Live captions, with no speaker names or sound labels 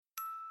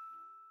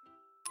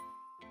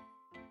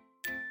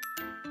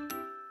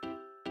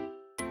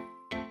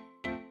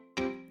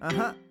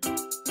I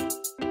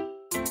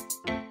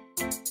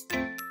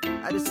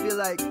just feel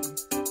like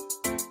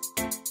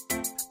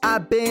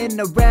I've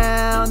been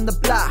around the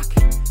block,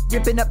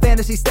 ripping up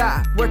fantasy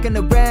stock, working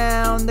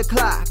around the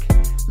clock.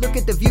 Look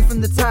at the view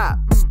from the top.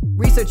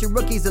 Researching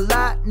rookies a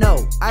lot?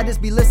 No, I just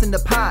be listening to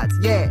pods.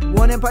 Yeah,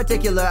 one in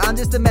particular, I'm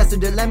just a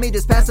messenger. Let me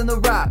just pass on the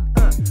rock.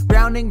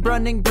 Browning,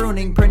 brunning,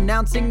 pruning,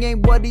 pronouncing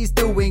ain't what he's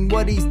doing.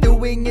 What he's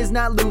doing is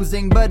not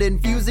losing, but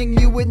infusing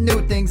you with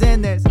new things.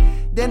 And there's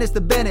Dennis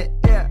the Bennett,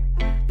 yeah.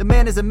 The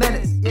man is a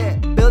menace, yeah.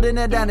 Building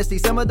a dynasty,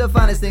 some of the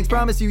finest things.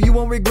 Promise you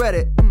won't regret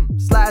it.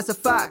 Sly as a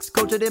fox,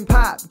 cultured in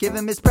pop. Give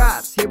him his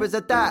props. Here is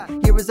a thought,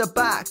 here is a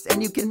box.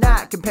 And you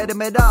cannot compare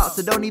them at all,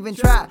 so don't even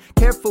try.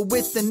 Careful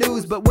with the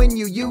news, but when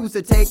you use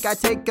a take, I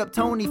take up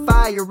Tony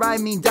Fire. I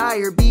mean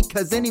Dyer,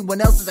 because anyone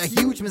else is a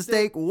huge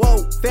mistake.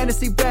 Whoa,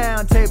 fantasy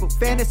round table,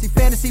 fantasy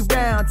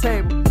round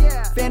table,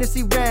 yeah.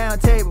 Fantasy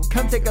round table,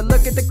 come take a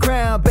look at the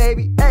crown,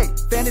 baby. Hey,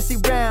 fantasy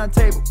round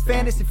table,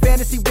 fantasy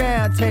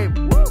round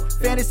table, woo.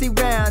 Fantasy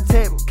round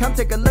table, come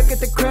take a look at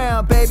the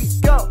crown, baby.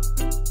 Go.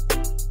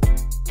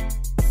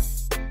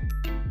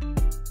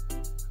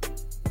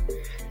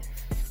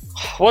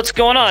 What's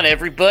going on,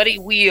 everybody?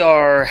 We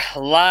are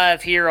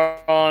live here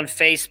on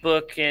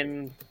Facebook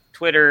and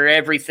Twitter,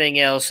 everything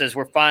else, as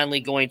we're finally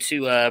going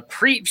to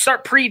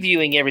start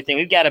previewing everything.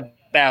 We've got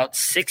about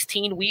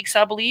 16 weeks,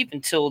 I believe,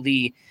 until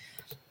the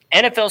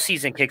NFL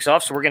season kicks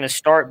off. So we're going to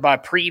start by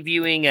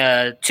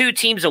previewing 2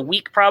 teams a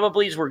week,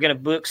 probably. So we're going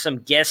to book some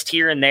guests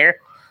here and there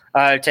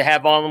to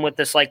have on with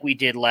us like we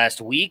did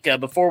last week.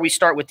 Before we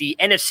start with the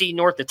NFC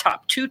North, the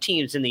top 2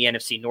 teams in the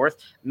NFC North,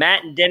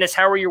 Matt and Dennis,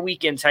 how are your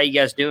weekends? How you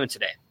guys doing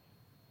today?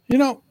 You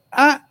know,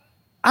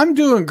 I'm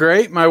doing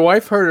great. My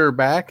wife hurt her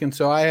back, and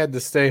so I had to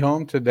stay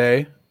home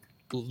today.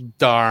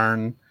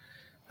 Darn.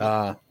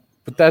 But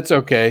that's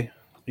okay.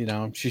 You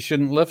know, she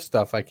shouldn't lift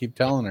stuff. I keep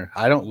telling her.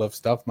 I don't lift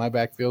stuff. My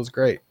back feels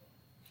great.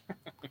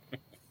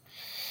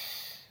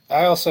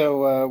 I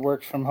also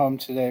worked from home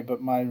today,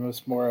 but mine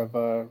was more of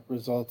a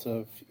result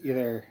of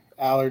either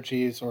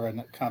allergies or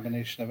a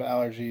combination of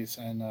allergies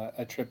and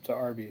a trip to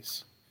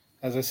Arby's.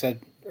 As I said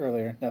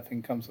earlier,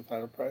 nothing comes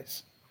without a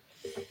price.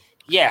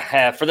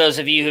 Yeah, for those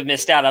of you who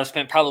missed out, I've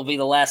spent probably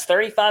the last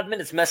 35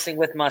 minutes messing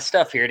with my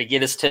stuff here to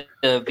get us to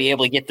be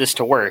able to get this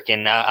to work.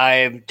 And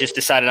I've just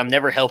decided I'm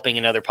never helping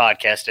another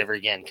podcast ever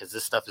again because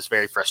this stuff is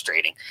very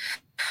frustrating.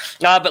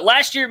 But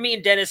last year, me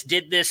and Dennis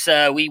did this.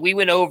 We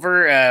went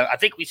over, I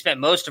think we spent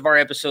most of our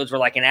episodes were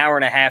like an hour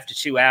and a half to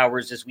 2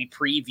 hours as we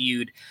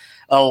previewed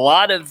a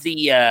lot of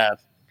the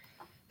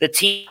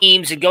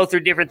teams and go through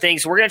different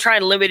things. So we're going to try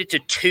and limit it to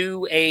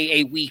 2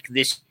 a week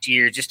this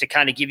year just to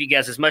kind of give you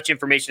guys as much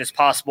information as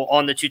possible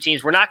on the 2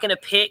 teams. We're not going to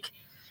pick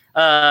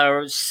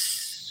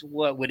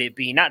what would it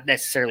be? Not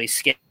necessarily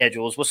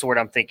schedules. What's the word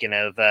I'm thinking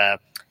of?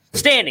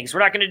 Standings. We're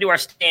not going to do our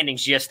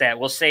standings just that.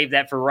 We'll save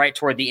that for right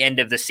toward the end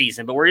of the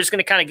season. But we're just going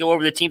to kind of go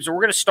over the teams. So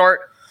we're going to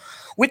start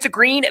with the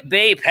Green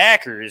Bay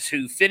Packers,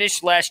 who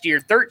finished last year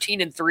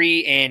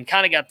 13-3 and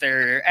kind of got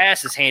their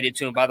asses handed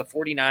to them by the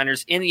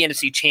 49ers in the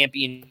NFC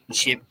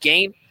Championship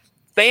game.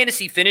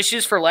 Fantasy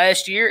finishes for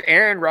last year,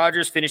 Aaron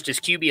Rodgers finished as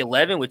QB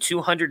 11 with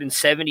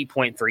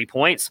 270.3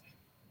 points.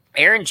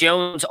 Aaron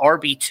Jones,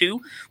 RB2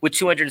 with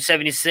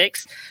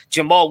 276.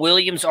 Jamal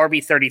Williams,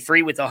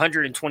 RB33 with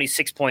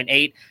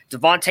 126.8.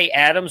 Devontae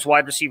Adams,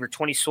 wide receiver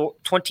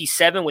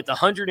 27 with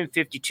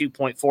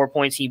 152.4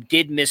 points. He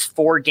did miss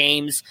 4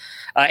 games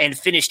and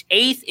finished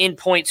 8th in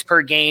points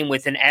per game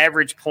with an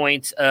average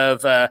point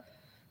of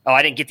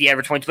I didn't get the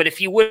average points, but if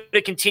he would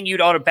have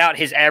continued on about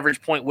his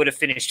average point, would have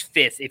finished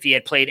 5th if he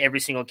had played every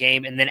single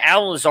game. And then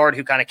Alan Lazard,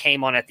 who kind of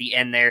came on at the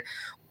end there,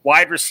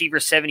 wide receiver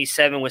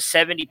 77 with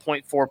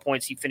 70.4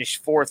 points. He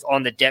finished 4th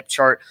on the depth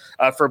chart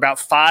for about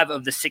 5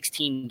 of the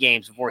 16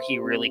 games before he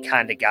really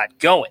kind of got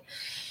going.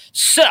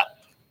 So,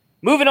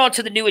 moving on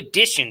to the new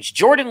additions,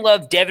 Jordan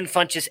Love, Devin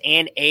Funchess,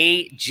 and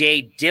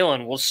A.J.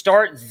 Dillon. We'll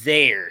start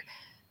there.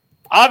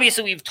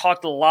 Obviously, we've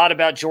talked a lot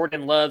about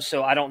Jordan Love,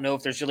 so I don't know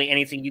if there's really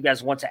anything you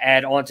guys want to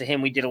add on to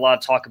him. We did a lot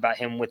of talk about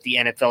him with the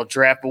NFL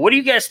draft. But what do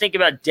you guys think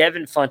about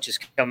Devin Funchess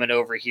coming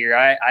over here?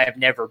 I have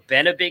never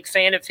been a big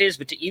fan of his,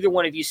 but do either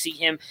one of you see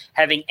him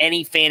having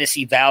any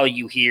fantasy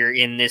value here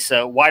in this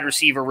wide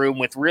receiver room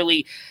with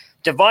really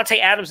Devontae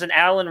Adams and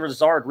Alan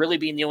Lazard really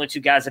being the only 2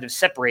 guys that have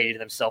separated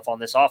themselves on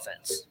this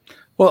offense?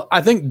 Well,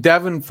 I think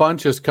Devin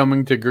Funchess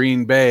coming to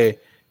Green Bay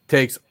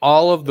takes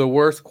all of the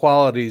worst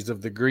qualities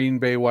of the Green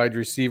Bay wide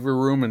receiver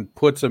room and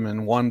puts them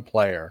in one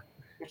player.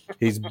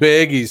 He's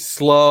big, he's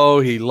slow,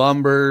 he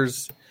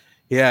lumbers,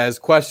 he has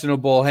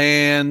questionable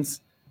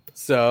hands.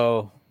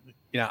 So,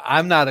 you know,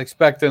 I'm not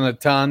expecting a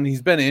ton.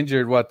 He's been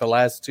injured, the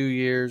last 2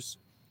 years?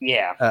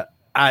 Yeah.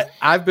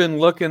 I've been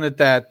looking at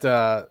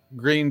that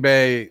Green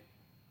Bay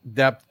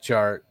depth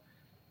chart,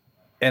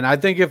 and I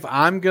think if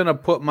I'm going to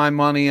put my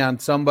money on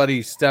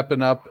somebody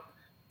stepping up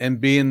and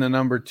being the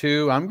number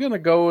 2, I'm going to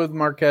go with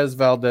Marquez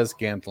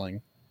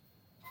Valdez-Scantling.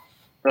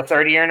 The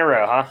 3rd year in a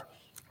row, huh?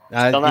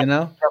 You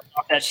know,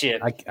 off that shit.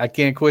 I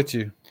can't quit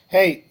you.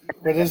 Hey,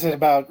 what is it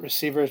about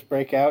receivers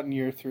break out in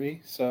year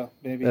 3? So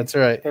maybe That's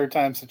right. third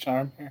time's the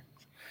charm here.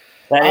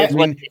 That I is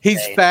what mean, they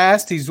he's say.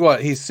 fast. He's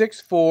what? He's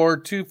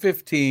 6'4",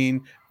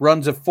 215,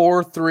 runs a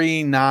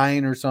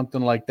 4.39 or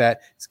something like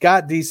that. He's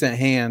got decent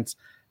hands.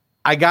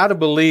 I got to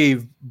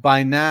believe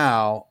by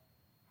now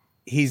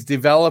he's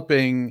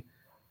developing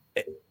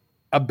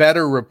a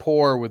better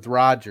rapport with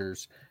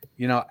Rodgers.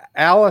 You know,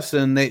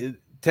 Allison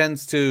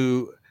tends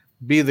to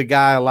be the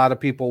guy a lot of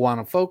people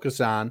want to focus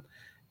on,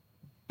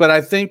 but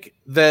I think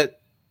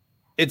that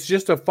it's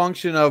just a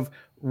function of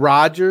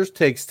Rodgers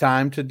takes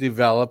time to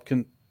develop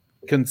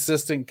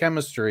consistent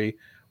chemistry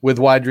with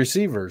wide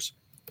receivers,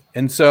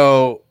 and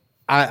so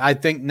I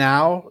think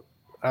now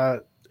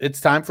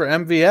it's time for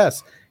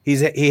MVS.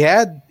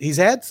 He's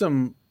had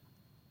some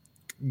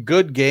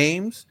good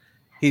games.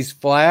 He's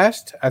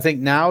flashed. I think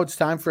now it's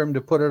time for him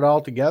to put it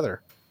all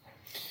together.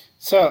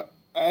 So,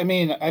 I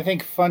mean, I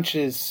think Funch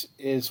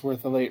is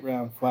worth a late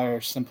round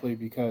flyer simply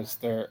because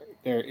there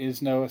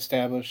is no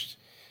established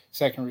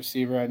second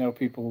receiver. I know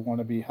people want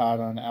to be hot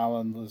on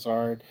Allen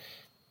Lazard.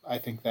 I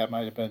think that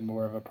might have been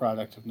more of a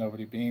product of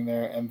nobody being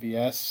there.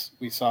 MVS,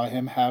 we saw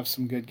him have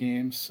some good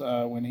games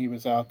when he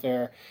was out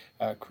there.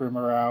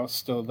 Krummerau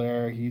still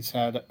there. He's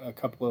had a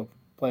couple of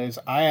plays.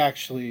 I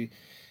actually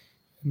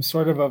am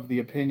sort of the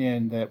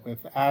opinion that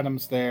with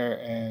Adams there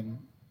and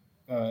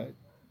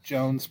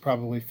Jones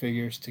probably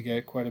figures to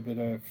get quite a bit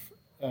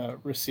of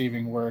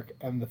receiving work,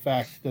 and the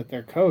fact that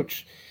their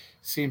coach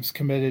seems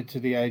committed to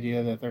the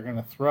idea that they're going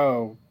to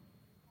throw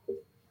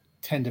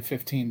 10 to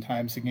 15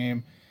 times a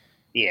game,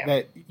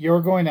 that you're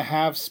going to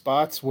have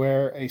spots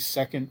where a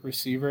second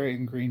receiver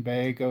in Green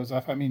Bay goes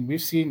off. I mean,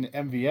 we've seen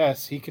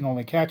MVS, he can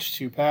only catch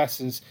 2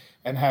 passes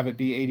and have it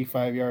be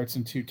 85 yards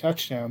and 2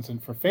 touchdowns.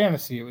 And for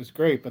fantasy, it was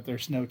great, but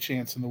there's no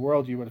chance in the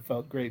world you would have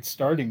felt great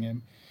starting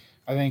him.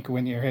 I think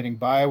when you're hitting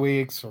bye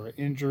weeks or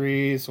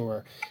injuries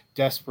or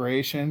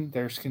desperation,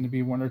 there's going to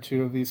be 1 or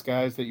 2 of these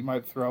guys that you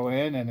might throw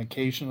in, and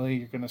occasionally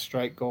you're going to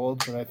strike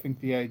gold. But I think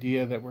the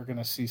idea that we're going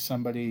to see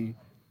somebody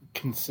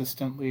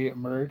consistently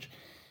emerge,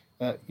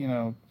 that, you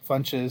know,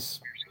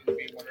 Funches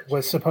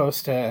was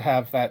supposed to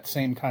have that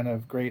same kind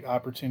of great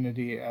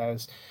opportunity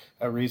as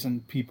a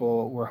reason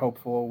people were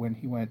hopeful when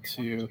he went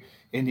to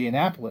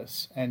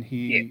Indianapolis, and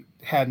he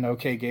had an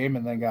okay game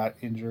and then got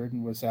injured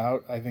and was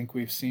out. I think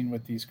we've seen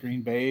with these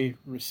Green Bay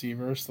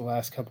receivers the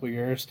last couple of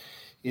years,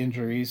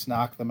 injuries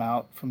knock them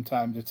out from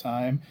time to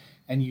time,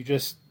 and you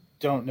just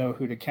don't know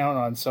who to count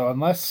on. So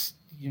unless,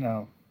 you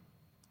know,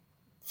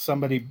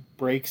 somebody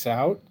breaks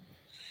out,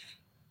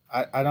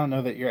 I don't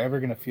know that you're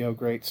ever going to feel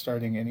great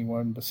starting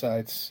anyone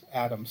besides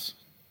Adams.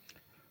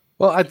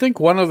 Well, I think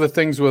one of the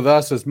things with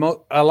us is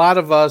a lot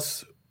of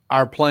us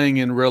are playing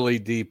in really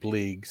deep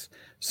leagues.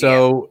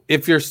 So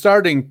if you're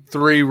starting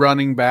 3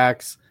 running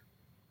backs,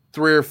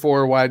 3 or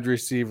 4 wide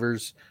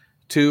receivers,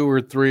 2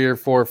 or 3 or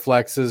 4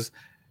 flexes,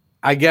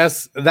 I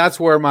guess that's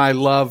where my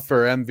love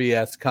for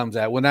MVS comes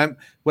at. When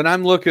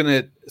I'm looking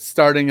at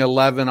starting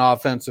 11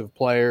 offensive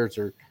players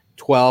or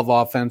 12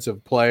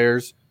 offensive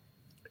players,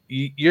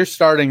 you're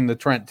starting the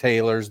Trent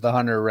Taylors, the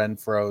Hunter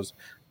Renfros,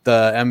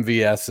 the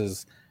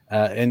MVSs,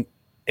 and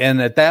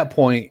at that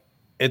point,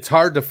 it's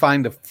hard to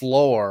find a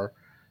floor.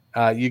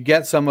 You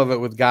get some of it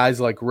with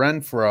guys like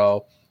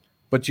Renfro,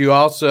 but you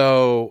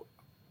also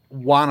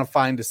want to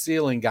find a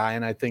ceiling guy,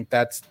 and I think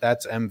that's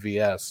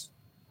MVS.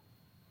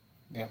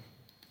 Yeah.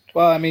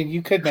 Well, I mean,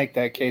 you could make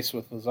that case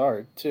with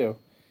Lazard too.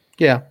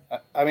 Yeah.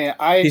 I mean,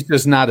 he's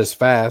just not as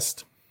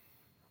fast.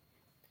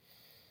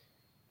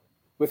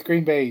 With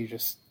Green Bay,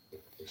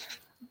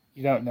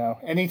 you don't know.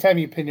 Anytime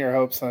you pin your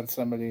hopes on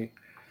somebody.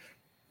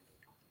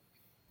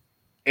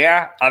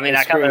 Yeah, I mean,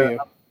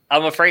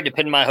 I'm afraid to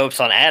pin my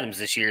hopes on Adams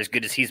this year, as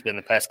good as he's been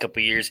the past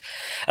couple of years.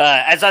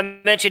 As I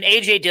mentioned,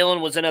 A.J.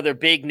 Dillon was another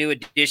big new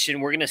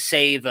addition. We're going to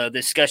save the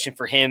discussion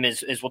for him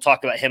as we'll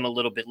talk about him a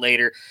little bit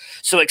later.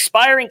 So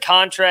expiring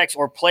contracts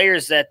or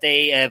players that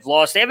they have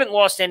lost, they haven't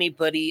lost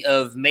anybody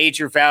of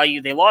major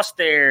value. They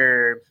lost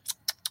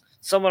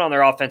someone on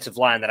their offensive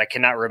line that I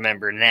cannot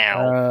remember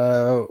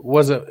now. It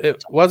wasn't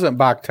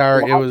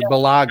Bakhtar. It was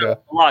Balaga.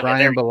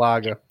 Brian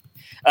Balaga.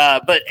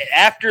 But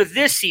after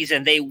this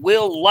season, they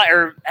will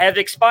have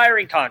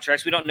expiring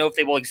contracts. We don't know if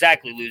they will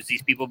exactly lose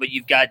these people, but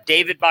you've got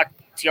David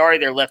Bakhtiari,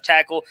 their left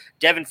tackle,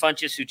 Devin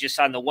Funchess, who just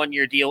signed the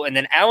 1-year deal, and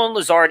then Allen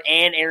Lazard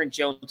and Aaron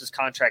Jones'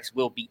 contracts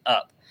will be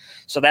up.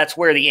 So that's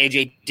where the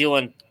A.J.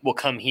 Dillon will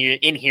come here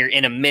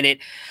in a minute.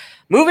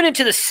 Moving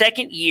into the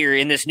second year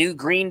in this new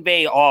Green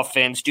Bay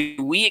offense, do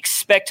we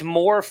expect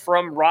more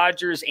from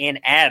Rodgers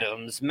and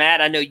Adams? Matt,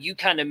 I know you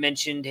kind of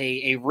mentioned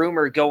a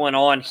rumor going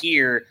on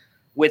here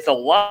with a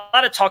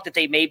lot of talk that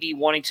they may be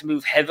wanting to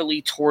move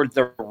heavily toward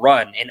the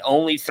run and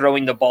only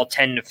throwing the ball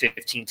 10 to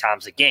 15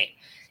 times a game.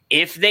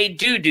 If they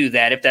do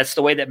that, if that's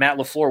the way that Matt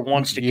LaFleur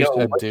wants to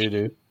go.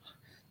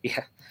 Yeah.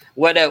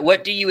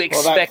 What do you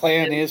expect? Well, that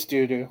plan is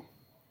doo-doo.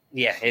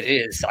 Yeah, it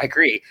is. I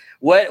agree.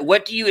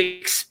 What do you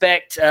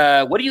expect?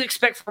 What do you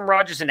expect from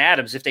Rodgers and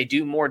Adams if they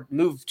do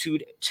move to?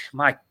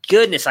 My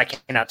goodness, I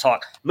cannot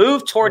talk.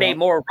 Move toward a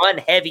more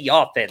run-heavy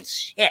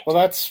offense. Shit.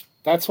 Well,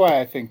 that's why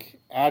I think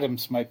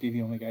Adams might be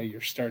the only guy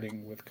you're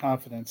starting with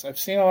confidence. I've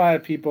seen a lot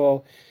of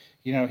people,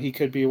 he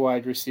could be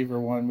wide receiver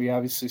one. We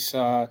obviously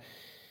saw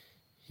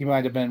he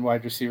might have been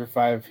wide receiver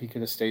five if he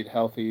could have stayed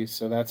healthy.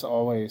 So that's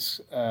always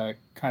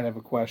kind of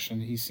a question.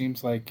 He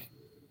seems like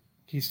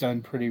he's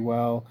done pretty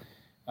well.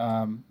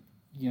 Um,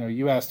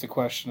 you asked a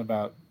question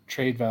about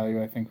trade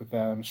value, I think, with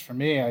Adams. For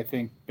me, I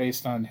think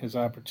based on his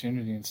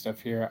opportunity and stuff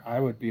here, I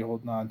would be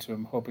holding on to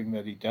him, hoping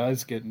that he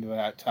does get into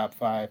that top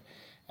five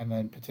and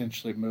then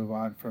potentially move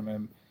on from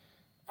him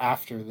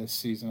after this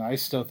season. I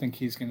still think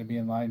he's going to be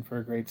in line for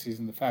a great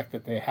season. The fact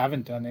that they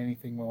haven't done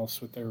anything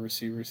else with their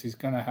receivers, he's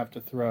going to have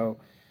to throw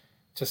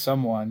to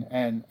someone.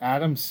 And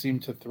Adams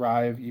seemed to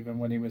thrive even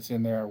when he was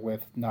in there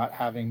with not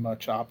having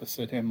much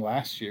opposite him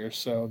last year.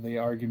 So the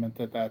argument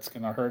that that's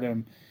going to hurt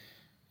him.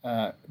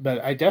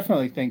 But I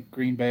definitely think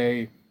Green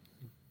Bay,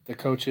 the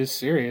coach, is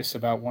serious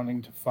about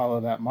wanting to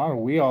follow that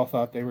model. We all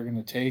thought they were going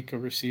to take a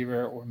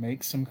receiver or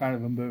make some kind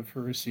of a move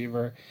for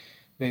receiver.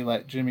 They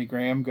let Jimmy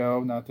Graham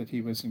go. Not that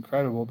he was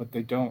incredible, but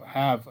they don't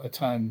have a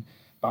ton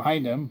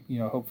behind him.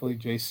 Hopefully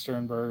Jace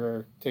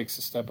Sternberger takes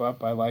a step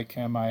up. I like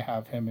him. I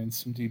have him in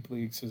some deep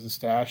leagues as a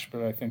stash,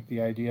 but I think the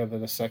idea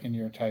that a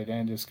second-year tight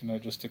end is going to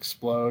just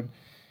explode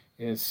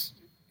is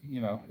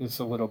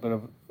a little bit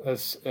of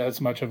as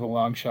much of a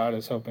long shot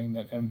as hoping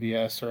that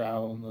MVS or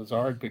Alan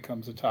Lazard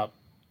becomes a top,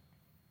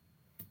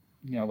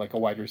 like a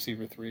wide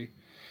receiver 3.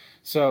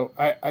 So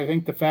I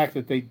think the fact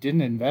that they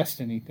didn't invest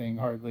anything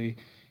hardly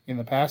in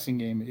the passing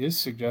game is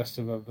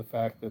suggestive of the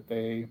fact that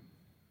they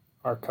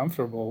are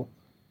comfortable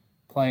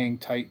playing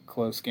tight,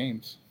 close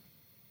games.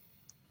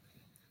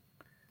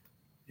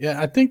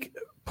 Yeah, I think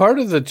part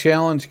of the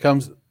challenge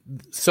comes.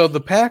 So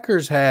the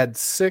Packers had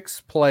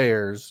 6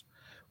 players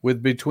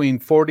with between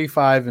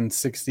 45 and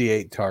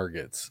 68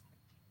 targets,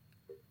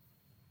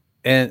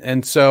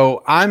 and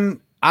so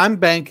I'm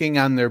banking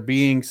on there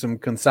being some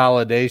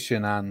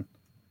consolidation on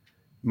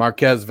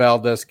Marquez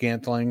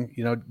Valdez-Scantling.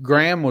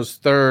 Graham was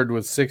third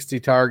with 60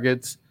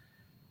 targets.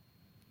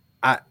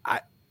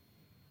 I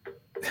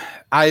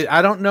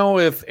don't know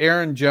if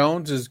Aaron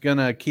Jones is going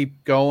to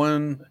keep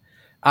going.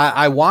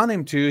 I want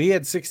him to. He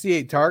had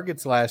 68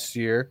 targets last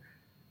year.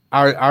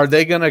 Are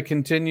they going to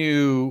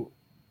continue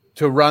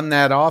to run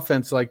that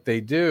offense like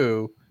they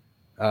do?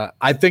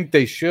 I think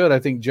they should. I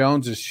think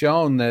Jones has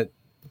shown that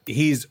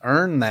he's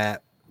earned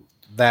that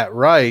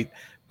right.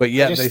 But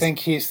yet I think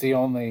he's the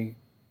only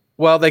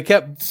they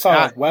kept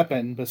solid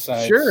weapon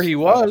besides. Sure, he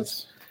was.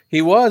 Evans.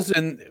 He was,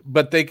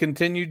 but they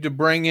continued to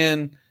bring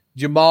in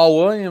Jamal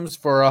Williams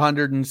for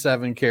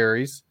 107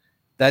 carries.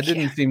 That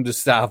didn't seem to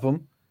stop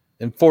him.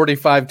 And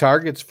 45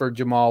 targets for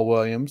Jamal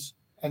Williams.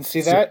 And see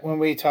that when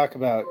we talk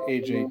about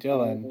A.J.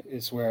 Dillon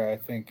is where I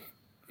think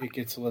it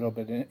gets a little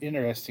bit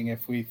interesting.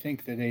 If we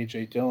think that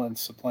A.J. Dillon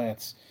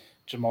supplants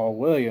Jamal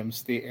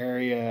Williams, the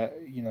area,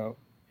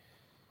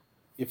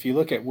 if you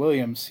look at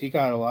Williams, he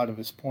got a lot of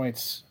his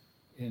points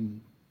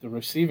in the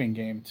receiving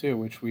game too,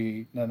 which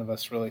none of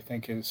us really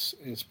think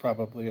is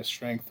probably a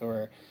strength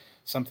or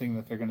something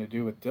that they're going to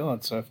do with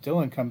Dillon. So if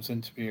Dillon comes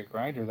in to be a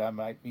grinder, that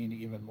might mean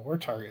even more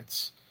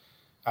targets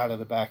out of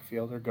the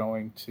backfield are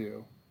going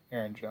to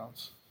Aaron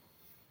Jones.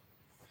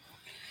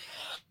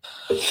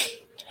 All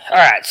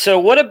right. So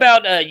what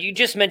about you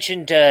just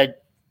mentioned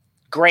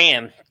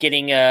Graham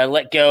getting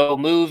let go,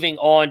 moving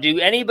on. Do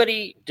any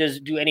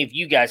of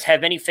you guys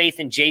have any faith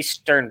in Jace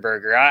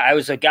Sternberger? I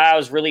was a guy I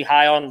was really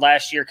high on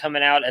last year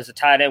coming out as a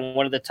tight end,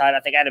 I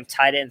think I had him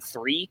tight end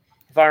 3,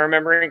 if I'm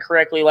remembering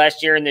correctly,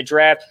 last year in the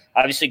draft.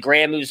 Obviously,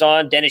 Graham moves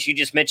on. Dennis, you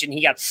just mentioned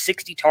he got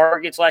 60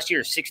 targets last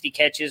year, 60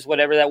 catches,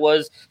 whatever that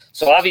was.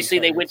 So obviously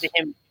they went to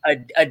him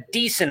a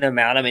decent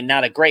amount. I mean,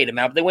 not a great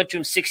amount, but they went to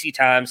him 60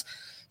 times.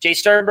 Jay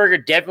Sternberger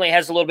definitely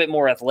has a little bit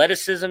more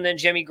athleticism than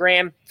Jimmy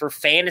Graham for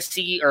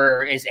fantasy,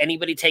 or is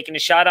anybody taking a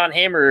shot on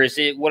him, or is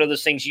it one of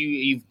those things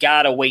you've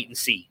got to wait and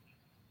see?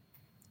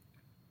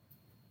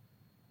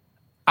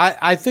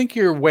 I think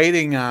you're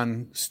waiting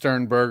on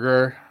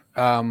Sternberger.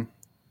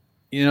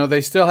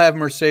 They still have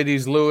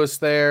Mercedes Lewis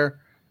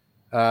there.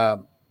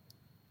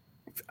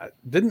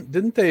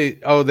 Didn't they?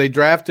 Oh, they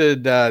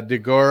drafted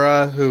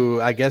DeGora,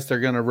 who I guess they're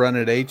going to run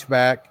at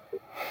H-back.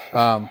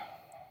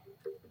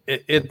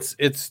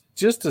 It's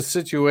just a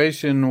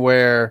situation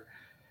where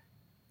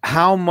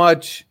how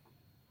much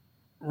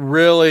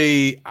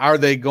really are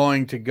they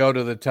going to go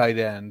to the tight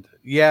end?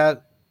 Yeah,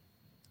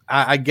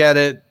 I get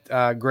it.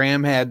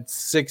 Graham had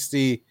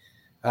 60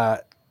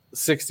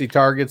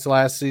 targets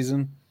last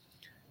season.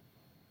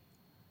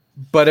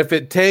 But if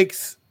it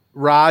takes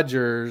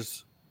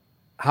Rodgers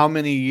how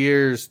many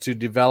years to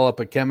develop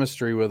a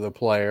chemistry with a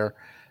player,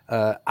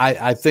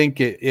 I think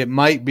it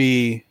might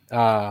be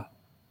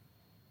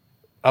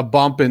a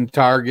bump in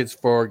targets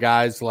for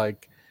guys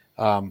like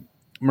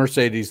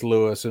Mercedes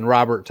Lewis and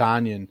Robert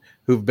Tonyan,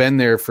 who've been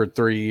there for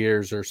 3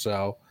 years or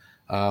so.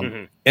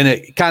 And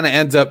it kind of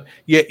ends up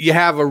you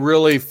have a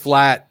really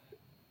flat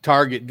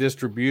target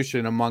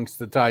distribution amongst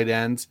the tight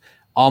ends,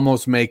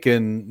 almost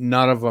making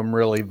none of them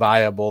really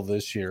viable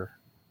this year.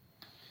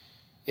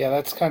 Yeah,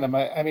 that's kind of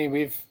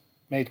we've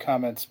made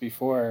comments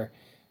before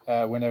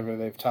whenever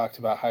they've talked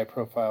about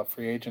high-profile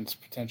free agents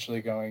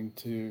potentially going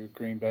to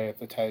Green Bay at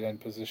the tight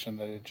end position,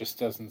 that it just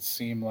doesn't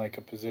seem like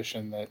a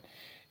position that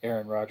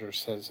Aaron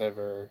Rodgers has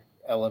ever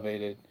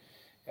elevated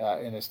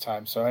in his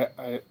time. So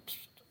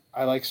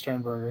I like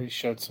Sternberger. He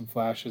showed some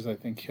flashes. I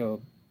think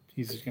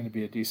he's going to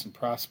be a decent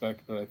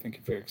prospect, but I think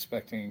if you're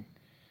expecting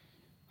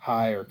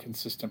high or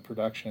consistent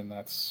production,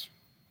 that's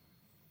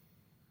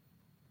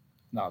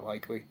not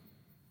likely.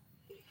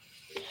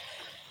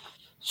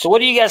 So what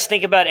do you guys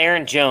think about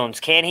Aaron Jones?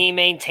 Can he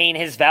maintain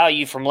his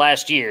value from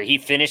last year? He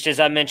finished, as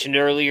I mentioned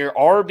earlier,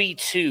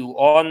 RB2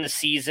 on the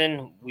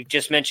season. We've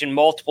just mentioned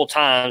multiple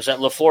times that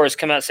LaFleur has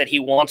come out and said he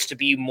wants to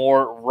be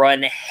more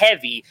run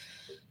heavy.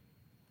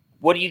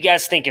 What are you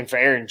guys thinking for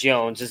Aaron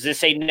Jones? Is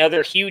this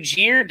another huge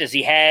year? Does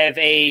he have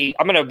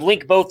I'm going to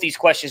link both these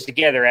questions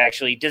together,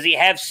 actually. Does he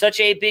have such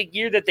a big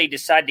year that they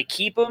decide to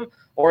keep him?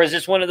 Or is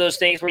this one of those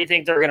things where you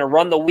think they're going to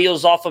run the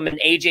wheels off him and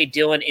A.J.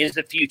 Dillon is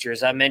the future?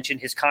 As I mentioned,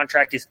 his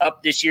contract is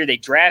up this year. They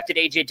drafted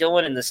A.J.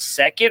 Dillon in the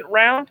second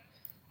round,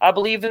 I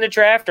believe, in the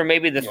draft, or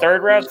maybe the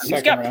third round. So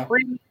he's got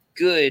pretty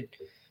good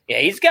 – yeah,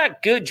 he's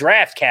got good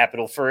draft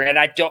capital for – and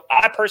I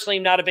personally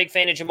am not a big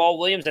fan of Jamal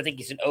Williams. I think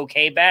he's an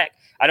okay back.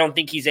 I don't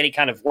think he's any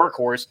kind of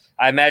workhorse.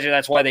 I imagine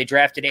that's why they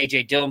drafted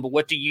A.J. Dillon. But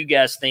what do you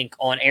guys think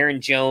on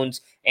Aaron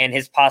Jones and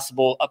his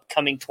possible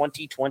upcoming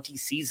 2020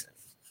 season?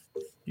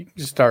 You can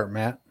just start,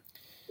 Matt.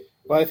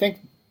 Well, I think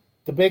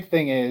the big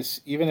thing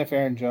is, even if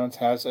Aaron Jones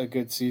has a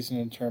good season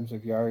in terms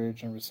of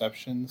yardage and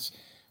receptions,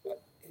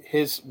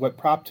 what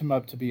propped him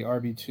up to be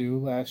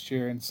RB2 last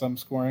year in some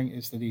scoring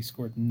is that he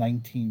scored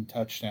 19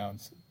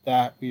 touchdowns.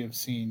 That we have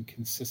seen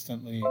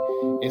consistently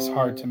is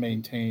hard to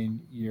maintain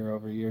year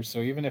over year. So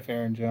even if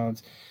Aaron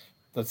Jones,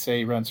 let's say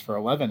he runs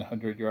for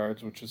 1,100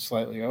 yards, which is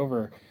slightly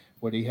over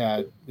what he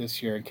had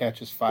this year, and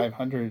catches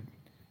 500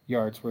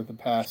 yards worth of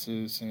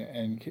passes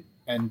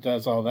and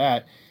does all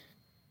that,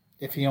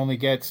 if he only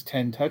gets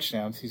 10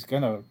 touchdowns, he's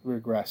going to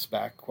regress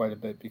back quite a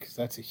bit because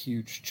that's a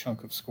huge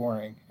chunk of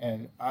scoring.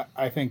 And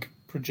I think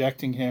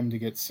projecting him to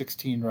get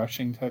 16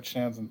 rushing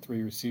touchdowns and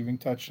 3 receiving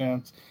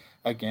touchdowns,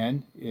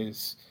 again,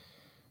 is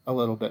a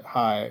little bit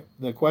high.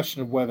 The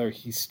question of whether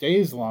he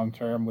stays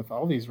long-term with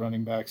all these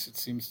running backs, it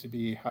seems to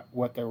be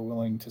what they're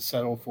willing to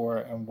settle for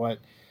and what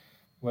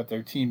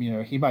their team,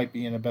 he might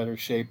be in a better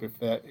shape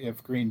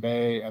if Green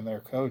Bay and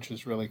their coach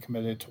is really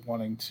committed to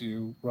wanting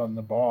to run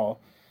the ball.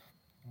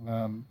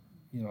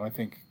 I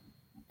think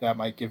that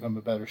might give him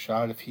a better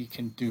shot if he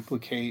can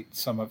duplicate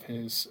some of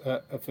his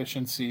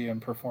efficiency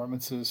and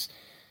performances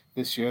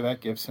this year.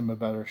 That gives him a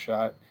better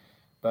shot.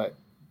 But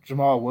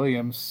Jamal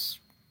Williams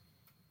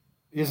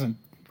isn't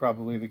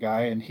probably the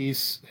guy, and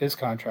his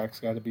contract's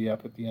got to be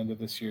up at the end of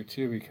this year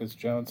too, because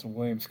Jones and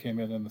Williams came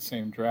in the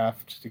same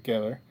draft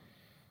together.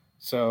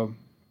 So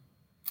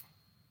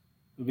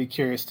we'll be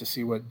curious to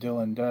see what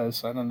Dillon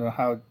does. I don't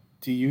know,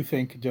 do you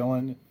think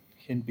Dillon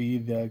can be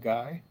the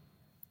guy?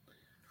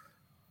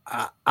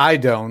 I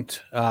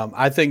don't.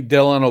 I think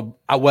Dillon will.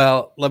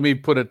 Well, let me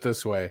put it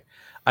this way.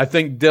 I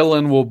think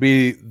Dillon will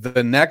be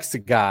the next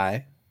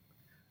guy.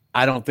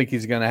 I don't think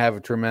he's going to have a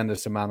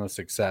tremendous amount of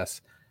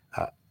success.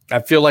 I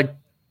feel like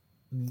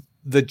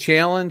the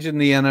challenge in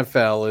the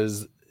NFL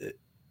is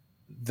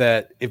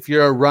that if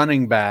you're a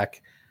running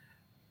back,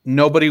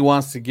 nobody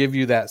wants to give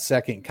you that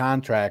second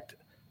contract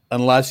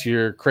unless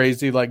you're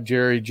crazy like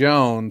Jerry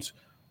Jones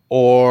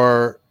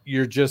or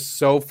you're just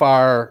so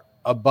far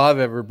above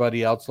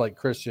everybody else like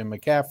Christian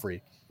McCaffrey.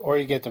 Or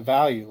you get the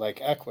value like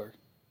Eckler.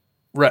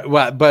 Right.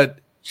 Well, but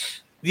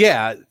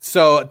yeah,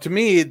 so to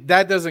me,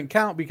 that doesn't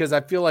count because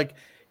I feel like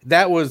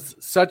that was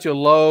such a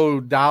low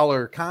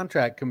dollar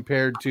contract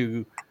compared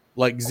to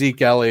like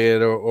Zeke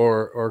Elliott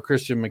or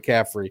Christian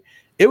McCaffrey.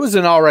 It was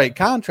an all right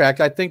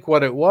contract. I think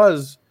what it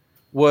was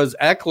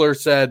Eckler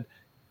said,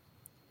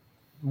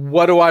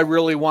 what do I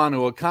really want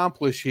to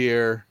accomplish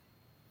here?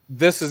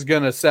 This is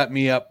going to set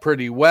me up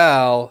pretty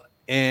well.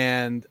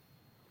 And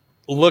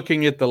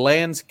looking at the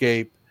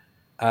landscape,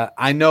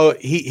 I know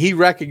he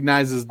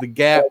recognizes the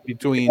gap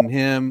between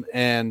him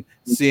and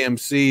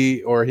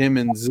CMC or him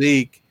and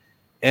Zeke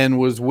and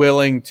was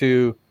willing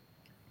to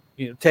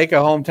take a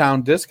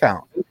hometown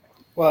discount.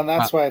 Well, and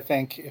that's why I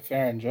think if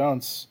Aaron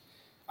Jones,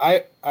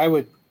 I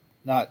would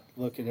not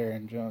look at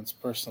Aaron Jones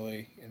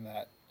personally in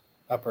that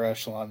upper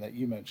echelon that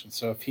you mentioned.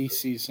 So if he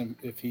sees him,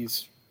 if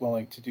he's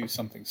willing to do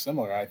something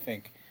similar, I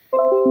think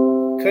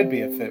could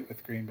be a fit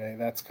with Green Bay.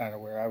 That's kind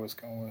of where I was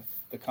going with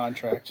the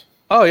contract.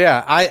 Oh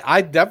yeah,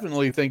 I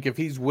definitely think if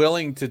he's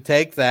willing to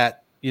take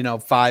that,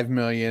 $5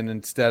 million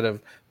instead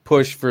of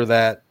push for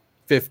that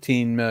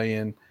 $15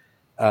 million.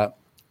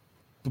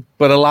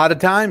 But a lot of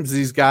times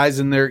these guys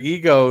and their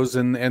egos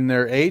and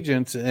their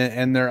agents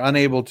and they're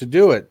unable to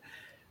do it.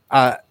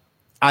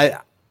 I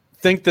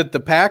think that the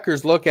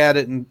Packers look at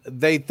it and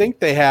they think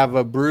they have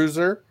a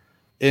bruiser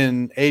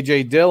in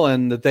A.J.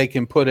 Dillon that they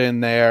can put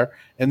in there,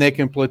 and they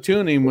can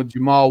platoon him with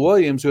Jamal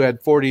Williams, who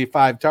had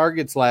 45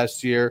 targets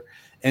last year,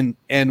 and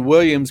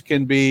Williams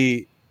can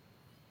be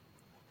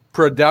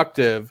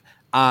productive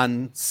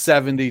on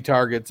 70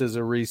 targets as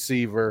a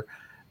receiver.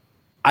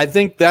 I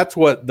think that's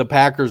what the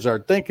Packers are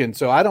thinking.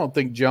 So I don't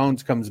think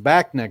Jones comes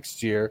back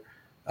next year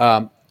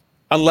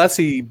unless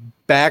he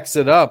backs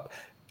it up.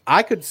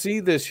 I could see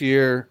this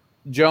year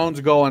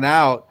Jones going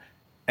out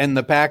and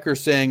the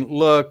Packers saying,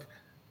 look,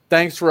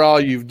 thanks for all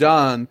you've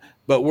done,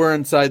 but we're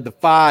inside the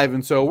 5,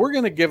 and so we're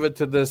going to give it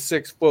to this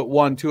 6'1",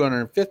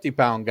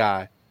 250-pound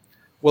guy.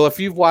 Well, if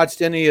you've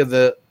watched any of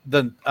the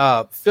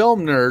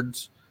film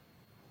nerds,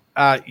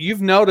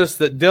 you've noticed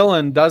that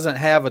Dylan doesn't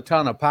have a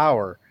ton of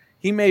power.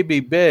 He may be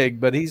big,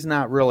 but he's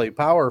not really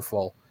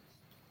powerful.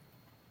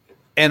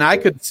 And I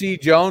could see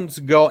Jones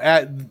go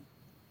at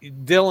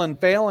Dylan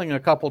failing a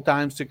couple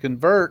times to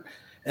convert,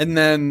 and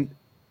then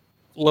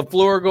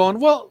LaFleur going,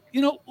 well,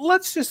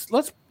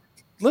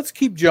 let's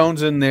keep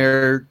Jones in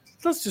there.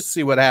 Let's just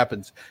see what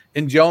happens.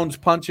 And Jones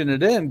punching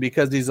it in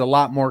because he's a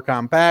lot more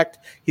compact.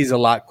 He's a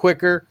lot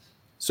quicker.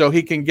 So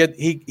he can get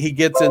he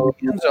gets in the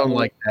end zone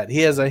like that.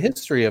 He has a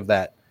history of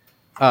that.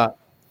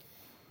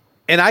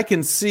 And I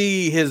can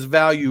see his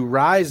value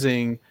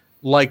rising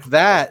like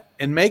that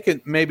and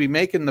maybe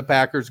making the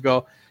Packers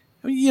go,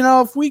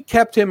 if we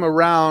kept him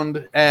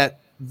around at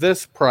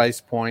this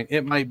price point,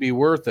 it might be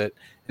worth it.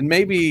 And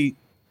maybe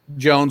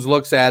Jones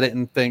looks at it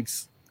and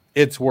thinks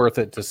it's worth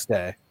it to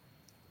stay.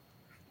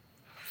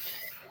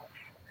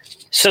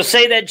 So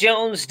say that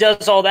Jones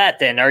does all that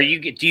then.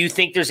 Do you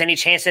think there's any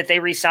chance that they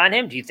re-sign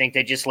him? Do you think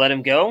they just let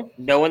him go,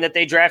 knowing that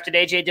they drafted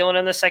A.J. Dillon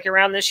in the second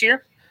round this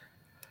year?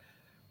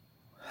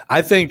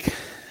 I think,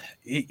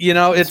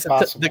 it's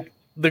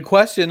the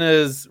question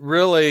is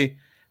really,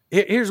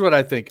 here's what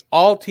I think.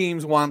 All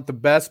teams want the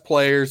best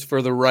players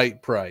for the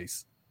right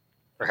price.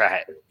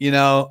 Right.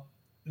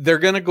 They're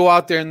going to go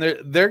out there and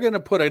they're going to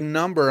put a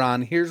number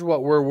on, here's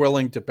what we're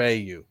willing to pay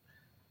you.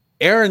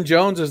 Aaron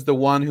Jones is the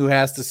one who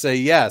has to say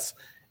yes.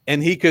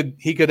 And he could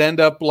end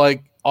up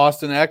like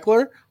Austin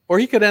Eckler, or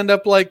he could end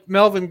up like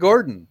Melvin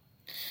Gordon.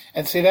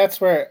 And see, that's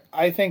where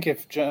I think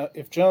if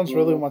Jones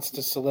really wants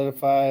to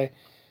solidify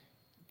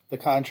the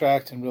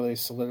contract and really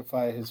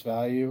solidify his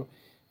value,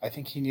 I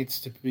think he needs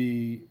to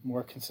be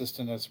more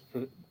consistent as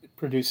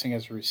producing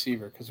as a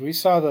receiver. Because we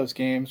saw those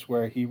games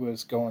where he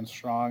was going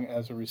strong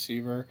as a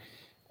receiver,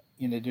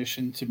 in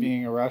addition to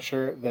being a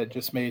rusher, that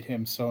just made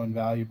him so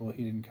invaluable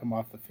he didn't come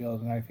off the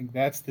field. And I think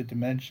that's the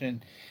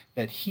dimension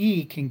that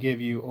he can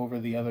give you over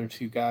the other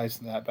two guys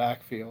in that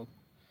backfield.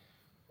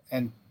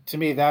 And to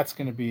me, that's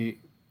going to be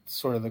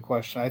sort of the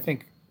question. I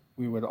think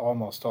we would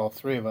almost all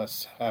three of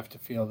us have to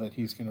feel that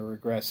he's going to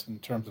regress in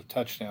terms of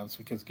touchdowns,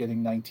 because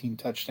getting 19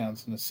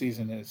 touchdowns in a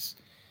season is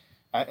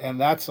 – and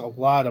that's a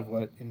lot of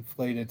what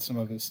inflated some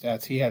of his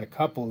stats. He had a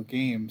couple of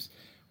games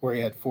where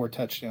he had 4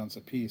 touchdowns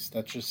apiece.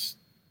 That's just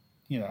 –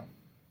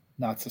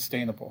 not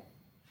sustainable.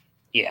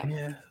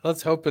 Yeah.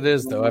 Let's hope it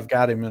is, though. I've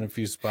got him in a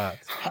few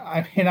spots.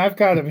 I mean, I've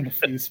got him in a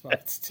few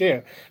spots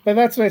too. But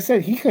that's what I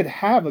said. He could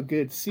have a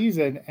good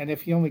season, and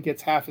if he only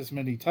gets half as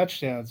many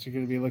touchdowns, you're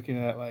going to be looking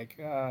at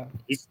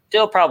he's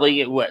still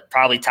probably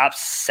top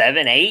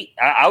 7, 8.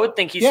 I would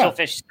think he's still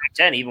finishes top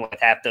 10 even with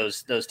half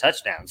those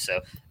touchdowns. So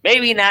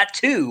maybe not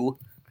 2,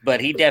 but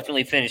he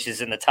definitely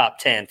finishes in the top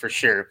 10 for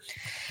sure.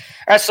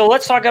 All right, so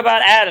let's talk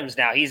about Adams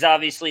now. He's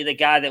obviously the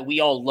guy that we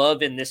all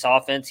love in this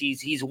offense.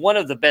 He's one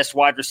of the best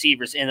wide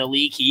receivers in the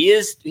league.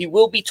 He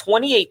will be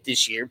 28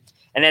 this year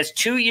and has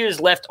 2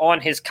 years left on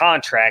his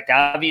contract.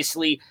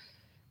 Obviously,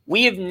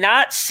 we have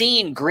not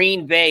seen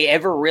Green Bay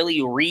ever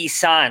really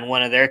re-sign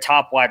one of their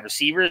top wide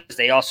receivers.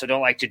 They also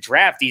don't like to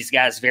draft these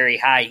guys very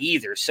high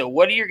either. So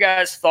what are your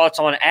guys' thoughts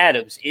on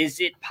Adams? Is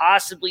it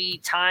possibly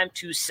time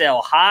to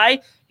sell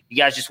high? You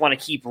guys just want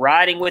to keep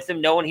riding with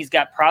him, knowing he's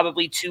got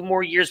probably 2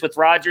 more years with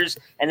Rodgers,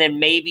 and then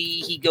maybe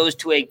he goes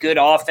to a good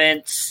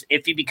offense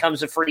if he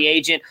becomes a free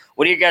agent.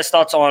 What are your guys'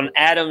 thoughts on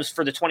Adams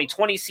for the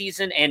 2020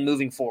 season and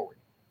moving forward?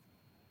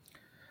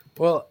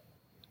 Well,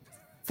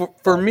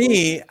 for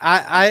me,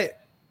 I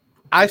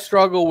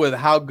struggle with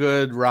how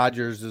good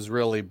Rodgers has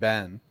really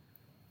been.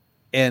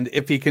 And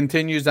if he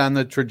continues on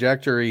the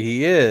trajectory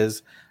he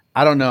is,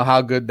 I don't know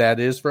how good that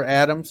is for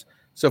Adams.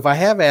 So if I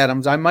have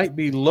Adams, I might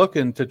be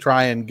looking to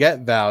try and get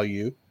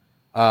value.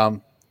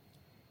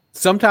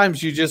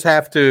 Sometimes you just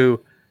have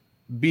to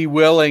be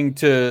willing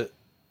to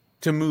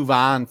move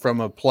on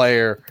from a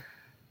player.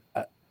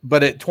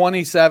 But at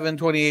 27,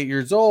 28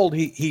 years old,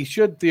 he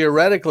should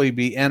theoretically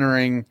be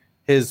entering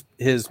his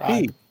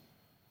peak.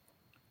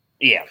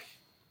 Yeah.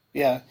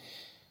 Yeah.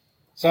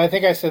 So I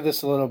think I said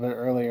this a little bit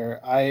earlier.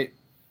 I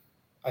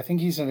think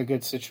he's in a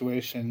good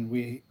situation.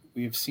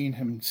 We've seen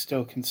him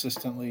still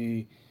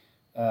consistently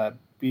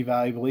be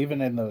valuable,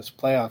 even in those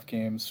playoff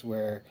games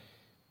where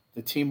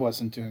the team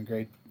wasn't doing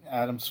great.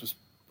 Adams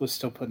was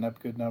still putting up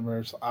good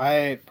numbers.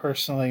 I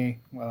personally,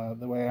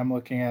 the way I'm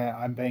looking at it,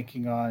 I'm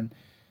banking on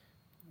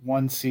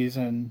 1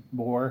 season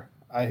more.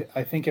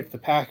 I think if the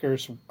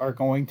Packers are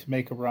going to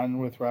make a run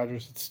with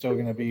Rodgers, it's still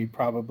going to be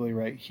probably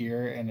right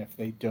here. And if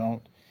they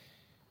don't,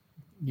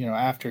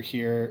 after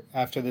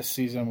this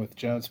season with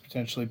Jones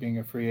potentially being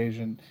a free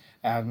agent,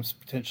 Adams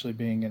potentially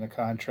being in a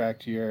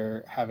contract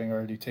year, having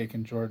already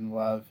taken Jordan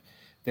Love,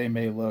 they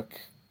may look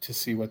to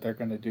see what they're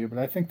going to do. But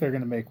I think they're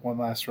going to make one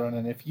last run.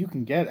 And if you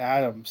can get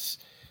Adams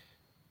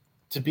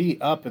to be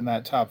up in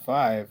that top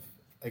 5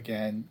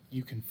 again,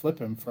 you can flip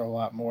him for a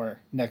lot more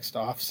next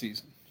off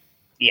season.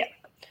 Yeah.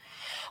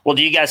 Well,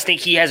 do you guys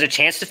think he has a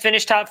chance to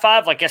finish top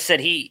 5? Like I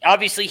said, he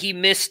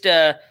missed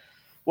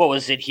what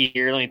was it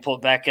here? Let me pull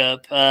it back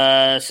up.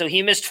 So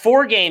he missed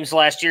 4 games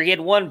last year. He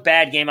had one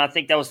bad game. I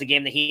think that was the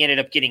game that he ended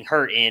up getting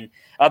hurt in.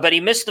 But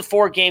he missed the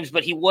 4 games,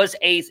 but he was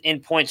 8th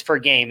in points per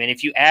game. And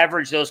if you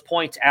average those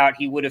points out,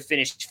 he would have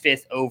finished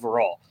 5th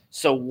overall.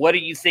 So what are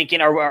you thinking?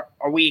 Are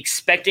we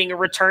expecting a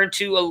return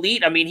to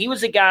elite? I mean, he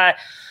was a guy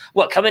 –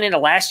 coming into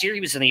last year,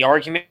 he was in the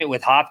argument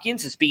with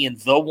Hopkins as being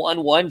the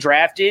 1-1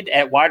 drafted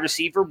at wide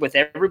receiver with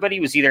everybody. It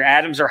was either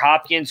Adams or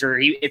Hopkins, or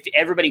if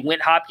everybody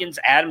went Hopkins,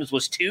 Adams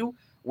was 2.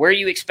 Where are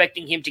you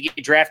expecting him to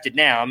get drafted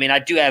now? I mean, I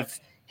do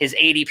have his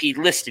ADP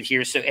listed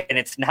here, and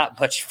it's not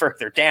much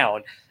further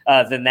down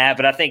than that.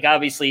 But I think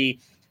obviously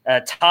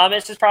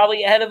Thomas is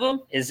probably ahead of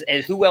him.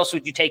 Who else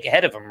would you take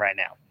ahead of him right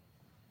now?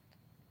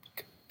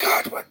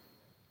 Godwin.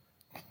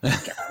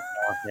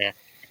 Oh, man.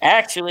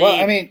 Actually,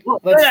 well, I mean,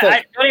 don't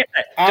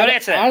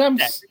answer that.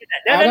 Adams.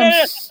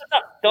 No.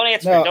 Don't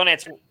answer. No. Don't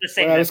answer. What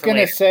I was going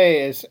to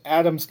say is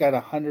Adams got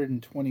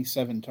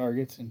 127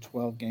 targets in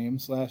 12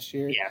 games last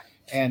year. Yeah.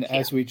 And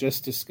as we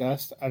just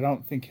discussed, I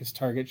don't think his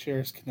target share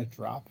is going to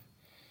drop.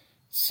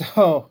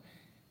 So,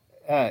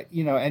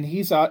 and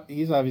he's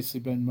obviously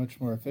been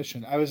much more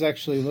efficient. I was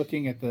actually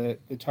looking at the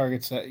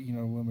targets that,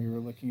 when we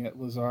were looking at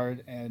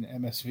Lazard and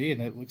MSV,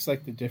 and it looks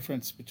like the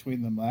difference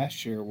between them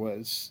last year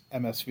was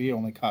MSV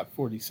only caught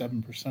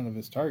 47% of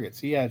his targets.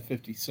 He had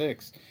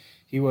 56.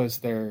 He was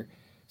their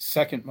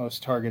second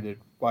most targeted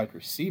wide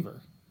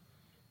receiver.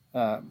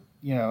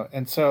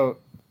 And so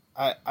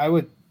I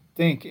would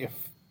think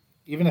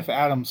even if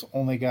Adams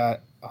only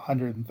got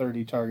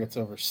 130 targets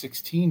over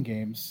 16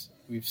 games,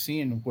 we've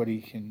seen what he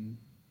can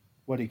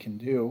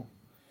do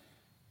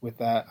with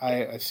that.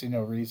 I see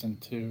no reason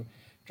to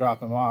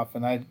drop him off.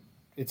 And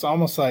it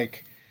almost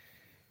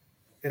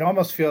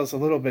feels a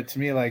little bit to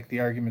me like the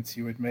arguments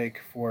you would make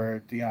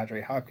for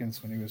DeAndre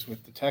Hopkins when he was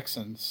with the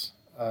Texans.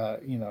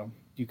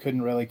 You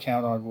couldn't really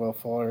count on Will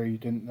Fuller. You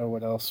didn't know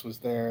what else was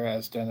there.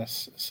 As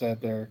Dennis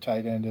said, their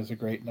tight end is a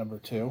great number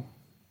 2,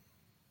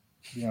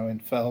 in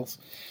Fells.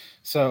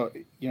 So,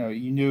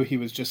 you knew he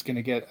was just going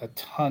to get a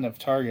ton of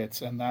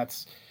targets, and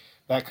that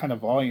kind of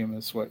volume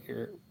is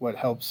what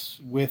helps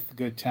with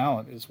good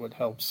talent, is what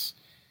helps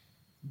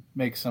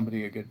make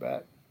somebody a good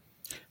bet.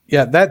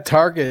 Yeah, that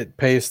target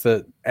pace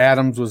that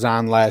Adams was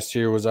on last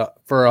year was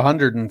for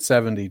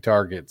 170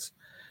 targets.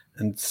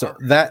 And so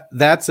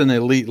that's an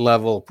elite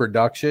level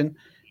production.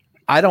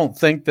 I don't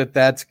think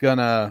that's going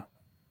to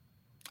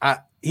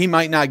 – he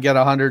might not get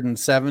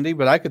 170,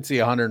 but I could see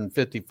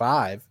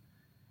 155.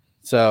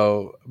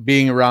 So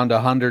being around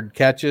 100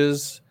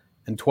 catches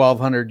and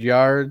 1,200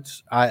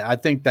 yards, I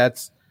think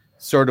that's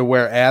sort of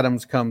where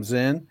Adams comes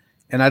in.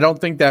 And I don't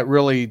think that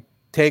really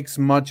takes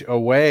much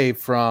away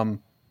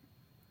from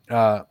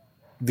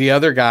the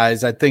other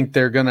guys. I think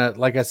they're going to,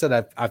 like I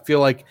said, I feel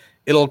like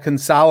it'll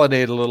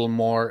consolidate a little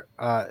more,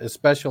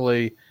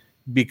 especially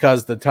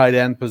because the tight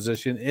end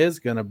position is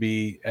going to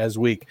be as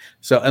weak.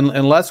 So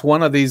unless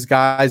one of these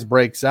guys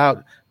breaks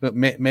out,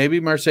 maybe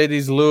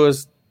Mercedes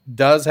Lewis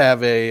does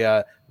have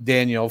a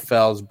Daniel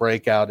Fells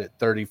breakout at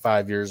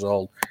 35 years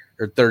old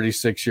or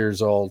 36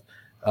 years old.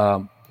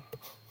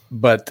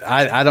 But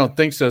I don't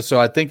think so. So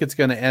I think it's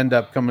going to end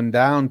up coming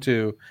down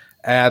to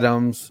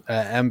Adams,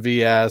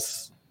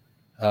 MVS,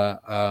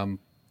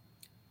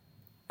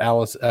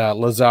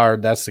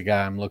 Lazard. That's the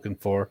guy I'm looking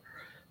for.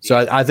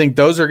 So I think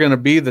those are going to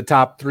be the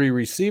top 3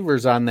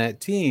 receivers on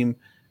that team,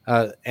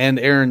 and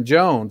Aaron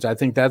Jones. I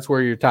think that's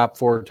where your top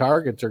 4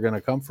 targets are going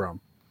to come from.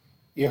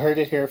 You heard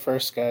it here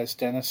first, guys.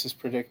 Dennis is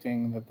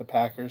predicting that the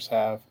Packers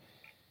have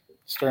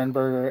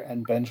Sternberger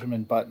and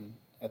Benjamin Button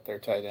at their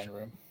tight end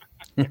room.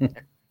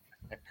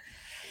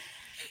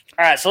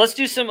 All right, so let's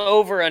do some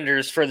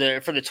over-unders for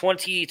the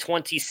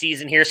 2020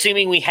 season here,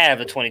 assuming we have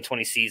a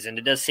 2020 season.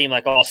 It does seem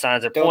like all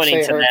signs are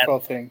pointing to that. Don't say hurtful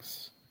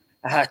things.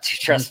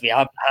 Trust me,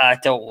 I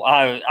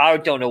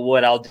don't know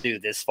what I'll do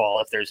this fall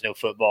if there's no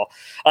football.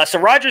 So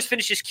Rodgers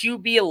finishes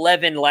QB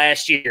 11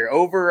 last year.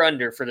 Over or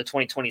under for the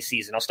 2020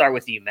 season? I'll start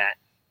with you, Matt.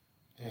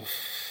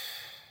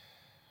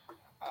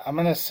 I'm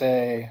going to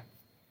say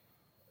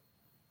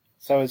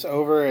so it's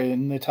over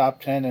in the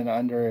top 10 and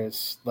under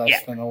is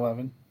less than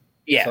 11.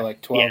 Yeah. So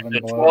like 12 and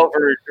below. 12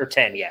 or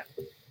 10, yeah.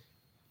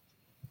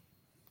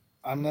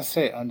 I'm going to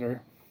say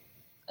under.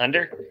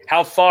 Under?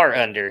 How far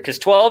under? Because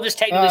 12 is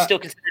technically still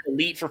considered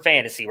elite for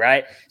fantasy,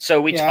 right? So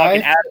we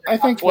talking I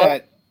think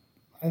 12?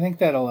 I think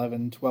that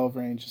 11, 12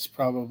 range is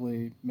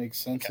probably makes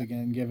sense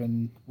again,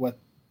 given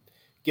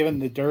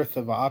the dearth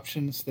of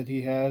options that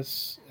he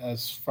has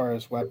as far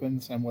as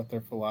weapons and what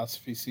their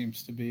philosophy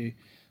seems to be.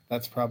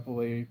 That's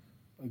probably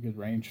a good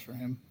range for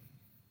him.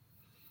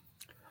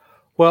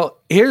 Well,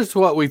 here's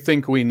what we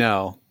think we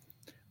know.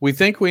 We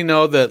think we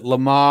know that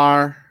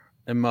Lamar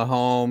and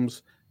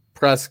Mahomes,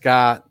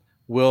 Prescott,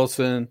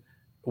 Wilson,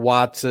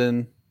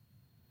 Watson,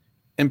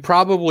 and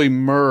probably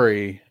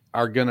Murray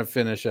are going to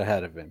finish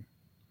ahead of him.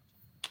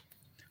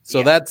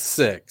 So that's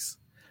 6.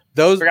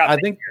 Those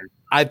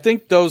I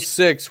think those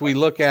 6, we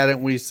look at it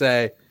and we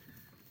say,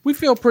 we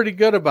feel pretty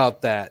good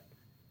about that.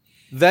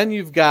 Then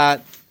you've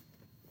got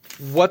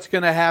what's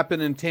going to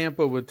happen in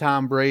Tampa with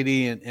Tom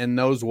Brady and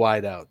those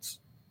wideouts.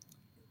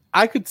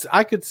 I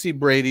could see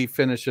Brady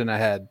finishing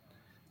ahead.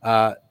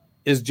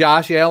 Is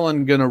Josh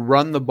Allen going to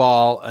run the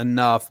ball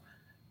enough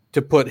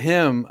to put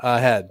him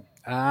ahead?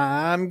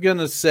 I'm going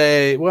to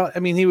say, well, I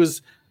mean, he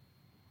was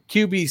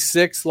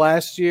QB6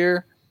 last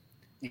year.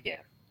 Yeah.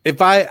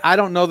 If I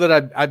don't know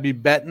that I'd be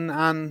betting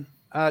on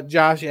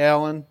Josh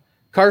Allen.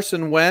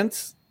 Carson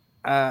Wentz,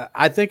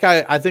 I think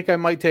I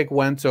might take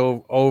Wentz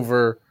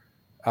over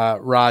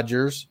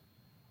Rodgers.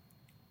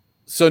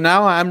 So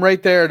now I'm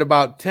right there at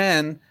about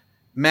 10.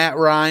 Matt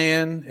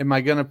Ryan, am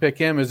I going to pick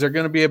him? Is there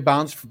going to be a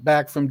bounce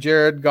back from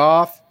Jared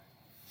Goff?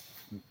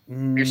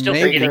 You're still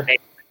forgetting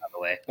Baker, by the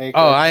way. Baker.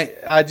 Oh,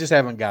 I just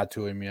haven't got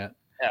to him yet.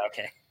 Oh,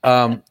 okay.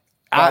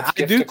 I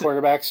do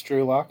quarterbacks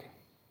Drew Lock.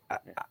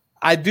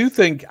 I do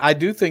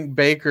think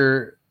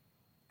Baker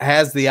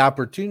has the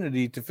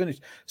opportunity to finish.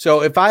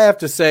 So if I have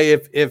to say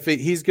if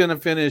he's going to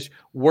finish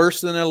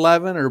worse than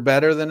 11 or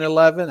better than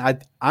 11,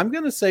 I'm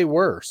going to say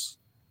worse.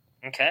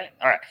 Okay.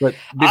 All right. But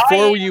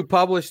before you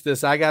publish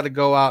this, I got to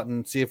go out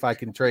and see if I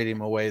can trade him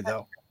away,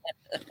 though.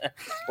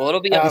 Well, it'll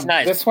be nice.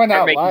 This went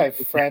out live,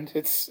 friend.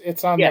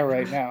 It's on there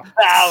right now.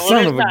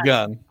 Son of a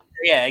gun.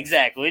 Yeah,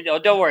 exactly.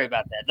 Don't worry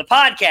about that. The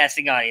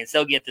podcasting audience,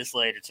 they'll get this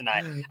later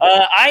tonight.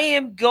 I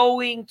am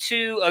going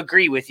to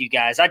agree with you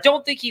guys. I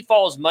don't think he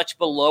falls much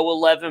below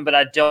 11, but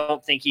I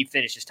don't think he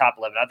finishes top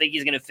 11. I think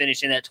he's going to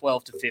finish in that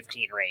 12 to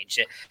 15 range.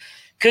 It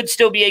could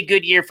still be a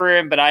good year for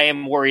him, but I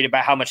am worried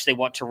about how much they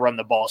want to run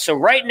the ball. So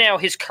right now,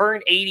 his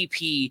current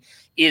ADP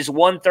is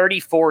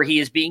 134. He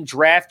is being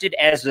drafted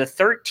as the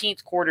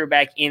 13th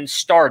quarterback in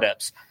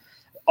startups.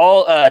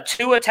 All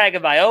Tua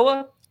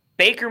Tagovailoa,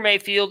 Baker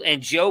Mayfield,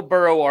 and Joe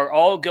Burrow are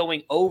all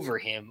going over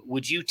him.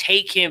 Would you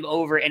take him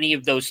over any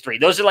of those 3?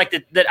 Those are like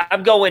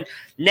I'm going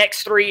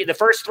next 3. The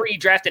first 3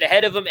 drafted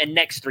ahead of him, and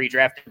next 3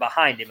 drafted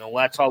behind him, and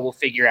that's all we'll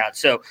figure out.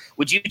 So,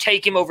 would you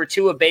take him over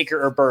Tua,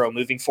 Baker, or Burrow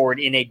moving forward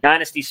in a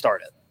dynasty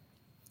startup?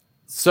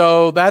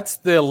 So that's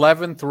the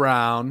 11th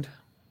round.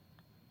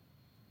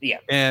 Yeah.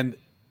 And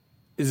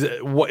is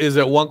it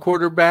one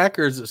quarterback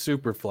or is it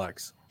super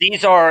flex?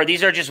 These are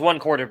just one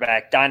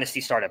quarterback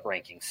dynasty startup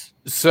rankings.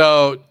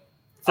 So.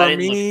 For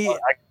me, I can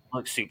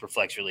look super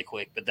flex really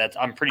quick, but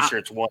I'm pretty sure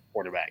it's one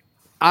quarterback.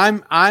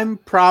 I'm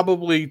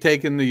probably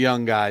taking the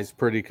young guys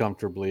pretty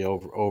comfortably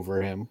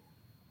over him.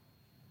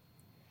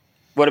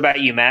 What about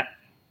you, Matt?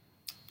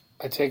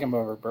 I take him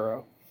over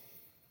Burrow.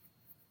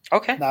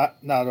 Okay, not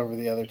over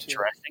the other 2.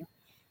 Interesting.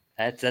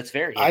 That's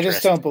very. I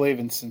just don't believe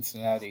in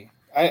Cincinnati.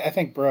 I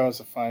think Burrow's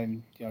a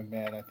fine young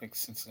man. I think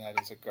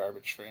Cincinnati's a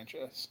garbage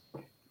franchise.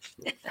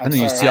 And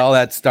you see all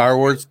that Star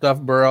Wars stuff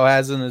Burrow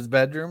has in his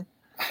bedroom.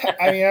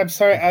 I mean, I'm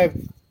sorry.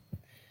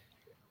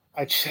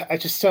 I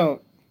just don't.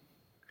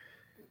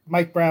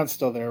 Mike Brown's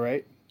still there,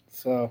 right?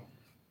 So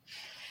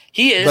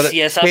he is. But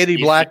yes, Katie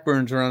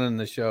Blackburn's running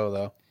the show,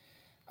 though.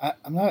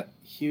 I'm not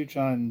huge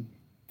on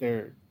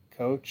their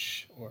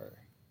coach, or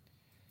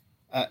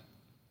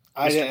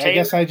I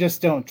guess I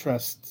just don't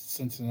trust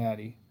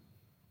Cincinnati.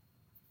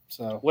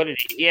 So what did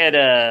he had?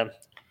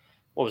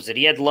 What was it?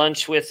 He had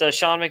lunch with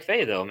Sean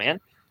McVay, though, man.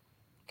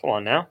 Come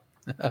on now.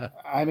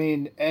 I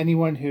mean,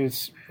 anyone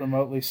who's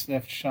remotely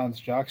sniffed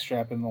Sean's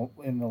jockstrap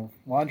in the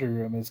laundry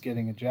room is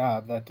getting a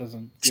job. That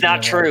doesn't. It's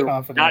not true.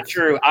 Not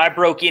true. I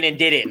broke in and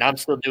did it, and I'm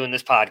still doing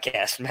this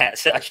podcast, Matt.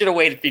 So I should have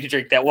waited for you to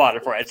drink that water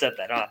before I set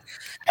that on.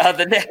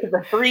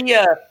 The 3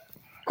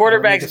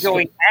 quarterbacks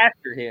going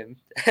after him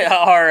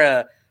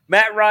are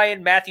Matt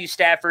Ryan, Matthew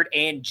Stafford,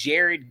 and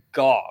Jared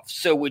Goff.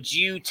 So would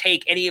you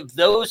take any of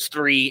those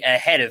 3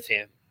 ahead of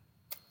him?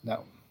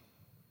 No.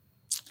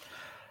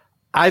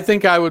 I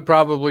think I would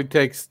probably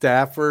take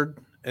Stafford,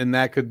 and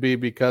that could be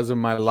because of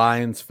my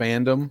Lions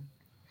fandom.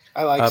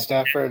 I like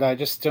Stafford. I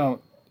just don't.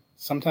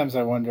 Sometimes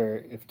I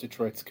wonder if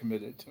Detroit's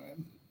committed to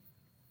him.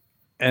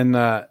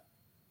 And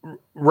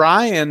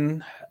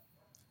Ryan,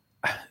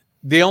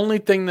 the only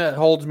thing that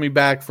holds me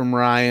back from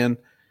Ryan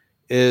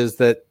is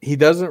that he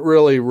doesn't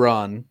really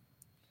run,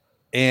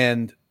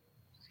 and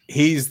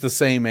he's the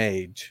same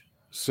age.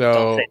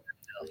 So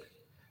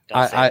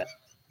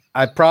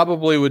I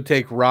probably would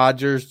take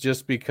Rodgers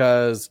just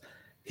because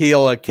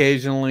he'll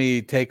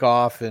occasionally take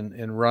off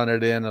and run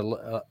it in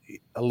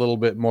a little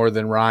bit more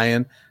than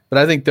Ryan. But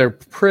I think they're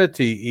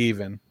pretty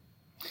even.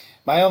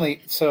 My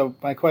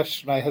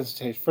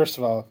hesitation, first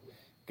of all,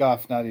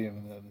 Goff, not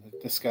even the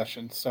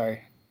discussion.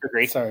 Sorry.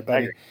 Agreed. Sorry,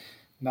 buddy.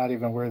 Not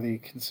even worthy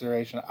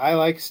consideration. I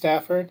like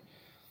Stafford.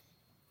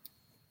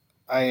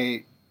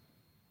 I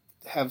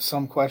have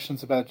some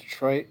questions about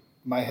Detroit.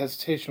 my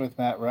hesitation with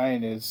Matt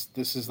Ryan is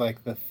this is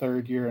like the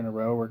third year in a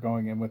row we're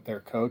going in with their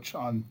coach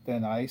on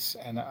thin ice,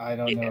 and I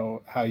don't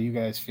know how you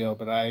guys feel,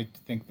 but I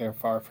think they're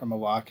far from a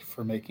lock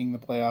for making the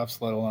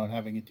playoffs, let alone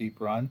having a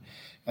deep run,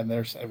 and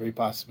there's every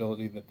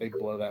possibility that they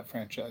blow that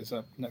franchise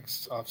up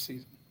next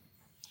offseason.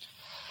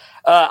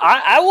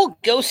 I will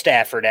go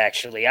Stafford,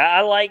 actually. I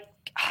like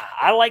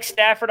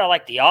Stafford. I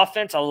like the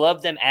offense. I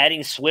love them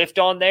adding Swift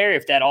on there.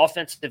 If that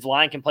offensive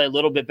line can play a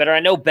little bit better. I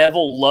know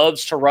Bevel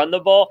loves to run the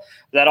ball.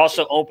 That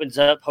also opens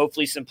up,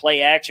 hopefully, some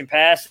play action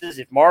passes.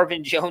 If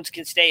Marvin Jones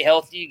can stay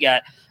healthy, you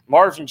got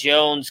Marvin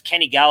Jones,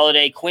 Kenny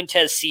Galladay,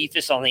 Quintez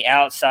Cephas on the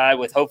outside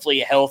with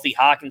hopefully a healthy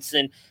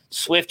Hawkinson,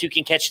 Swift who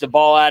can catch the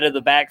ball out of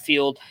the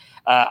backfield.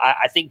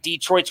 I think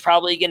Detroit's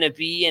probably going to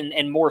be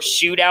in more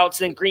shootouts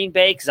than Green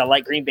Bay because I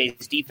like Green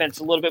Bay's defense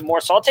a little bit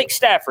more. So I'll take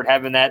Stafford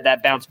having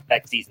that bounce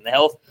back season. The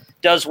health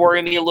does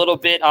worry me a little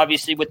bit.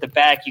 Obviously, with the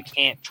back, you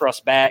can't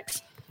trust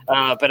backs.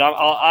 But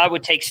I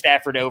would take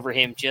Stafford over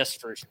him just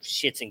for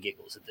shits and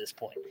giggles at this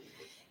point.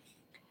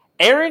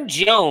 Aaron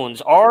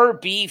Jones,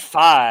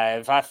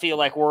 RB5. I feel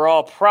like we're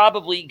all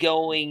probably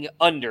going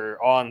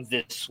under on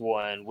this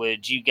one.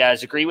 Would you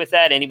guys agree with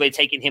that? Anybody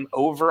taking him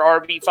over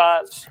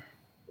RB5s?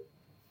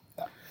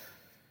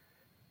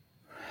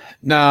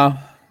 No.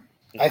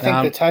 I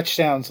think the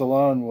touchdowns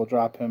alone will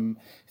drop him.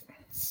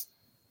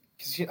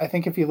 Because I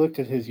think if you looked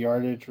at his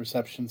yardage,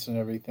 receptions, and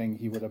everything,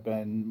 he would have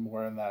been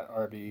more in that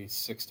RB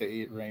 6 to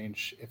 8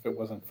 range if it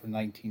wasn't for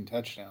 19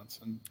 touchdowns.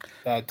 And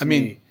that, to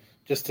me,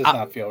 just does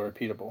not feel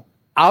repeatable.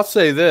 I'll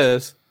say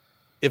this.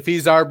 If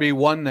he's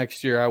RB1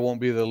 next year, I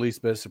won't be the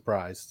least bit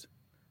surprised.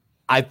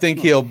 I think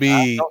he'll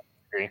be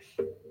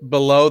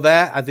below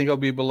that. I think he'll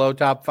be below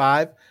top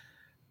 5.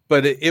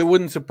 But it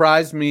wouldn't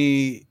surprise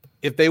me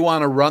if they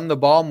want to run the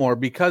ball more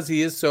because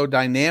he is so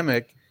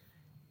dynamic.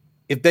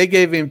 If they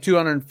gave him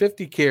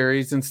 250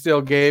 carries and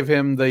still gave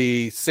him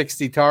the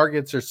 60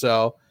 targets or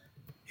so,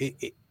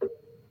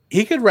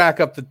 he could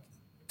rack up the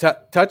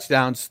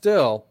touchdowns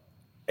still.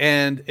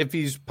 And if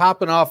he's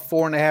popping off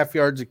 4.5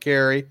 yards a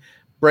carry,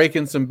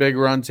 breaking some big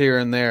runs here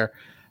and there,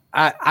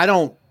 I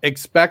don't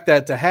expect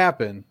that to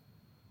happen,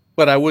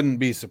 but I wouldn't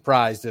be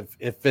surprised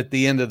if at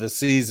the end of the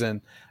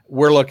season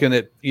we're looking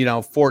at,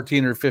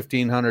 14 or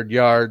 1,500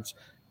 yards,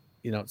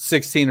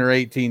 16 or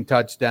 18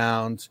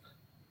 touchdowns,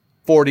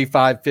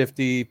 45,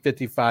 50,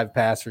 55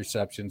 pass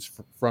receptions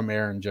from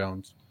Aaron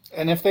Jones.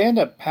 And if they end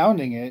up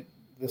pounding it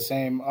the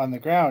same on the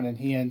ground and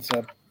he ends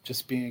up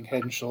just being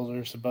head and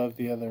shoulders above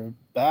the other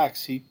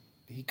backs, he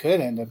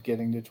could end up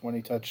getting to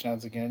 20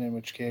 touchdowns again, in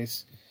which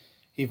case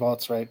he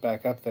vaults right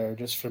back up there.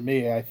 Just for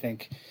me, I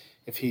think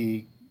if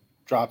he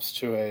drops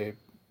to a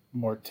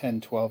more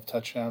 10, 12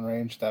 touchdown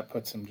range, that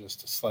puts him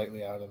just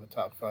slightly out of the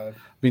top 5.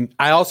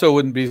 I also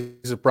wouldn't be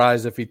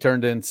surprised if he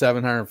turned in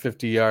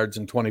 750 yards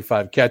and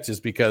 25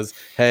 catches because,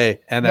 hey,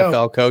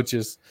 NFL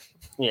coaches.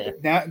 Yeah.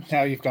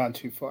 Now you've gone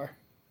too far.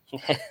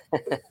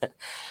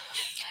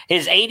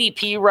 His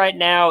ADP right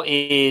now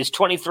is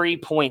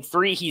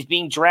 23.3. He's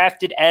being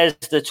drafted as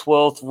the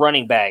 12th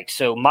running back.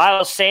 So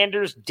Miles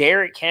Sanders,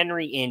 Derrick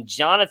Henry, and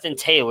Jonathan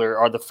Taylor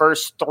are the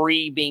first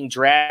 3 being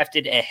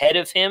drafted ahead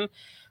of him.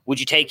 Would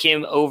you take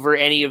him over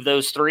any of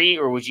those 3,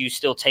 or would you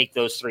still take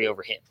those 3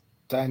 over him?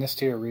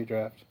 Dynasty or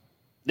redraft?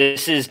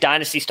 This is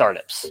Dynasty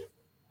startups.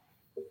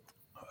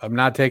 I'm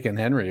not taking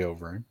Henry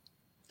over him.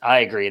 I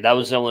agree. That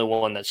was the only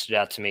one that stood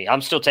out to me.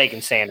 I'm still taking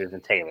Sanders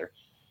and Taylor,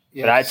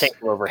 but I'd take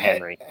him over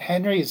Henry.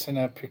 Henry's in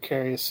a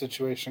precarious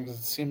situation because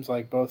it seems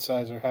like both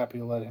sides are happy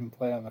to let him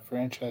play on the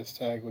franchise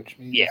tag, which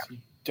means you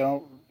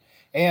don't.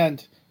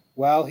 And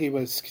while he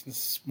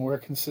was more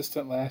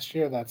consistent last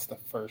year, that's the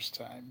first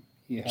time.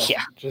 He has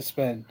just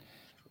been.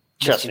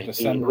 Trust me,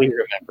 we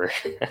remember.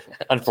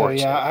 Unfortunately,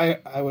 so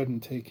I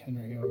wouldn't take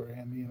Henry over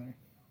him either.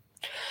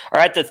 All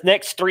right, the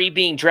next 3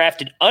 being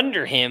drafted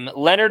under him: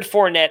 Leonard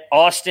Fournette,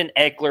 Austin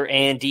Eckler,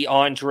 and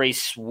DeAndre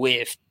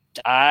Swift.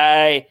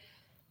 I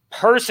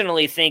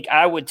personally think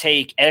I would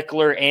take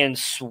Eckler and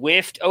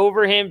Swift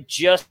over him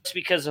just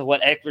because of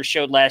what Eckler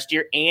showed last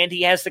year, and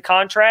he has the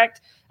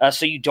contract.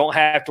 So you don't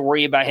have to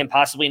worry about him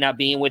possibly not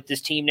being with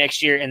this team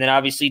next year. And then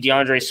obviously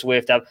DeAndre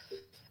Swift.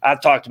 I've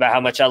talked about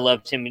how much I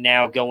loved him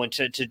now going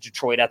to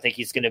Detroit. I think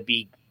he's going to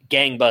be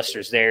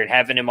gangbusters there, and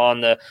having him on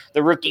the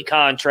rookie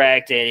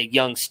contract and a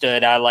young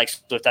stud. I like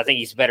Swift. I think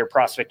he's a better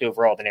prospect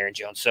overall than Aaron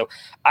Jones. So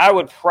I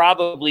would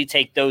probably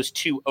take those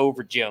 2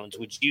 over Jones.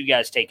 Would you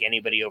guys take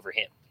anybody over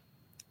him?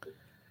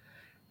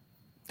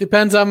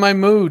 Depends on my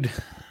mood.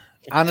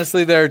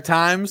 Honestly, there are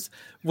times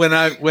when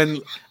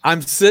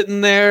I'm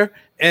sitting there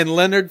and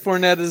Leonard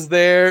Fournette is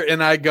there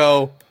and I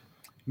go,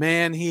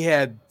 man, he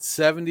had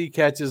 70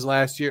 catches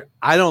last year.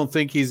 I don't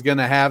think he's going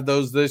to have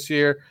those this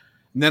year.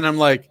 And then I'm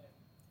like,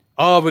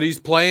 oh, but he's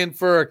playing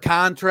for a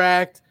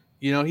contract.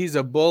 He's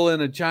a bull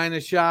in a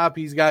china shop.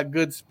 He's got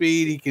good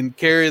speed. He can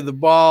carry the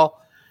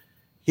ball.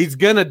 He's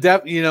going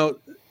to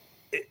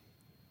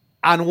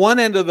on one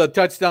end of the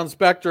touchdown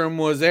spectrum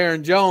was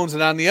Aaron Jones,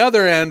 and on the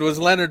other end was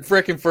Leonard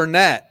frickin'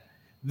 Fournette.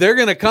 They're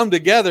going to come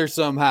together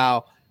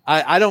somehow.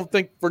 I don't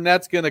think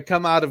Fournette's going to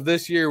come out of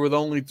this year with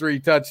only 3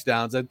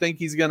 touchdowns. I think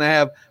he's going to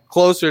have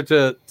closer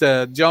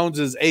to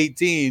Jones's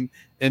 18,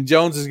 and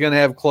Jones is going to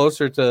have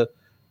closer to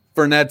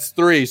Fournette's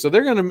 3. So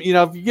they're going to,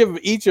 if you give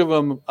each of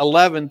them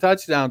 11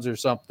 touchdowns or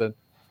something.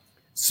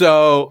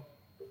 So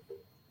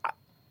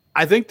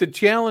I think the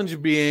challenge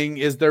being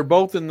is they're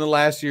both in the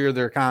last year of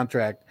their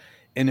contract.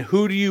 And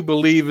who do you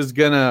believe is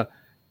going to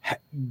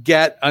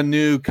get a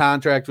new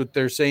contract with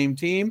their same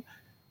team?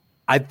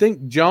 I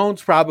think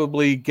Jones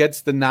probably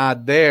gets the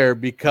nod there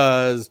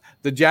because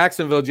the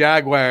Jacksonville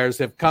Jaguars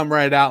have come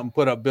right out and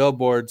put up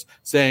billboards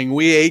saying,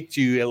 we hate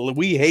you,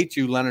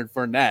 Leonard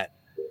Fournette.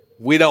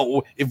 We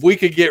don't. If we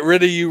could get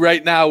rid of you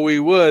right now, we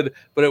would,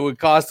 but it would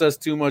cost us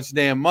too much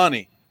damn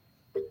money.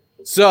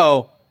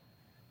 So,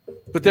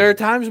 but there are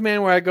times,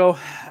 man, where I go,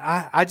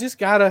 I just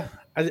gotta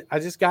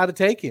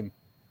take him,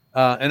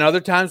 and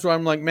other times where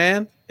I'm like,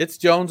 man, it's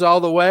Jones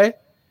all the way.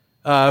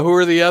 Who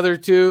are the other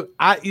two?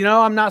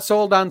 I'm not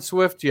sold on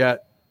Swift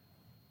yet.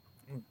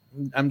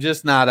 I'm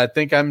just not. I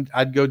think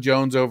I'd go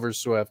Jones over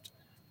Swift,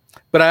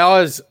 but I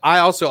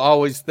also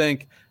always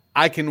think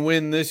I can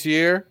win this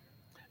year.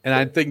 And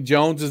I think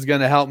Jones is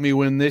going to help me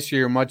win this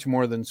year much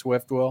more than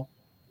Swift will.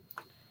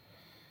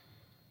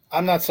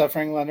 I'm not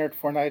suffering Leonard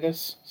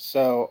Fournette,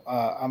 so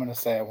I'm going to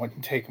say I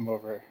wouldn't take him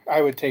over.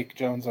 I would take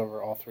Jones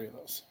over all 3 of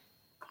those.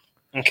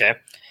 Okay.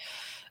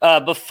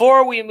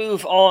 Before we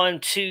move on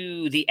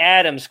to the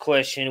Adams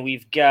question,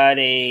 we've got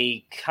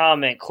a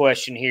comment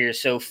question here.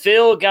 So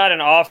Phil got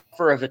an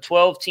offer of a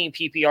 12-team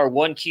PPR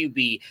 1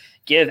 QB.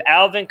 Give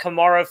Alvin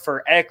Kamara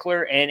for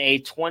Eckler and a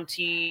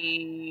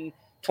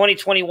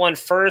 2021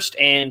 first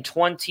and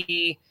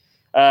 20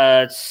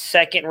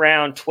 second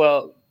round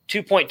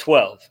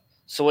 2.12.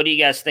 So what do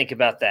you guys think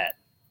about that?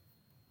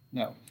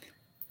 No.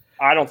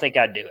 I don't think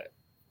I'd do it.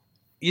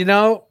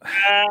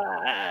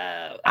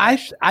 I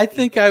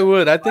think I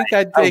would. I think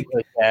I'd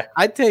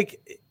take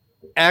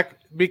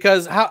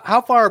because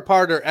how far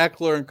apart are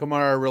Eckler and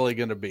Kamara really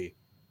going to be?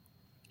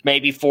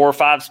 Maybe 4 or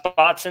 5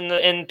 spots in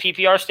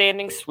PPR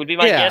standings would be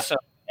my guess.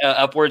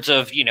 Upwards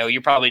of,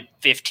 you're probably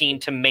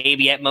 15 to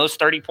maybe at most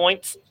 30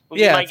 points. Would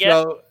be my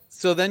guess.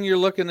 So then you're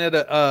looking at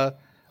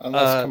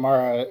unless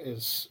Kamara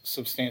is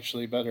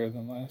substantially better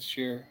than last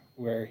year,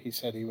 where he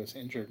said he was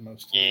injured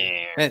most of the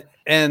year.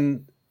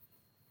 And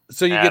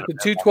so you get the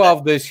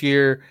 212 this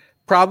year,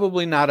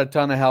 probably not a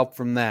ton of help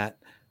from that.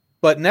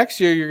 But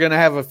next year you're going to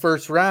have a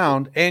first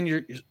round,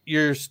 and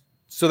you're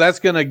so that's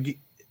going to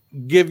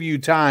give you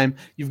time.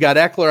 You've got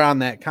Eckler on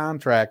that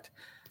contract.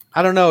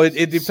 I don't know.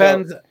 It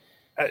depends.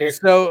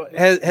 So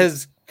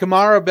has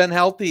Kamara been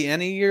healthy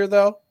any year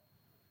though?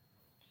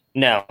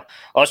 No.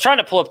 I was trying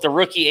to pull up the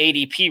rookie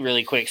ADP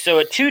really quick. So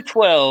at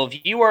 212,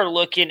 you are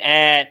looking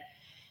at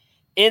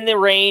in the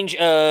range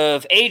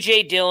of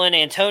A.J. Dillon,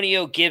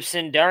 Antonio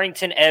Gibson,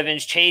 Darrington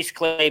Evans, Chase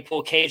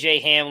Claypool,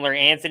 K.J. Hamler,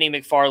 Anthony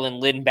McFarland,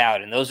 Lynn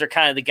Bowden. Those are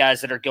kind of the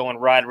guys that are going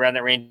right around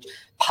that range.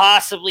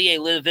 Possibly a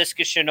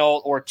Laviska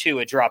Shenault or 2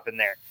 a drop in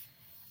there.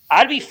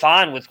 I'd be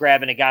fine with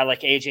grabbing a guy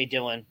like A.J.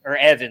 Dillon or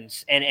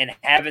Evans and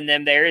having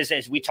them there.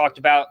 As we talked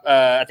about,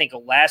 I think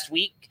last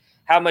week,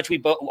 how much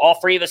all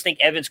 3 of us think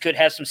Evans could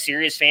have some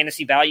serious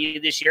fantasy value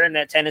this year in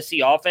that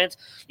Tennessee offense.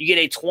 You get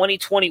a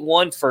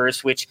 2021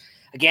 first, which –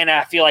 again,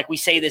 I feel like we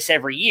say this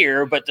every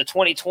year, but the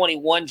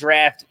 2021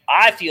 draft,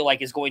 I feel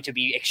like, is going to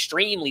be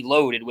extremely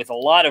loaded with a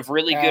lot of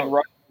really good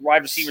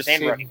wide receivers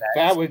and running backs.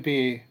 That would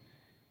be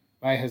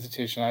my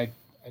hesitation. I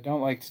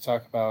don't like to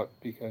talk about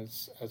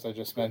because, as I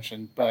just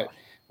mentioned, but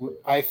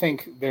I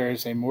think there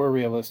is a more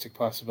realistic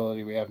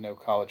possibility we have no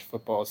college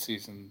football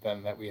season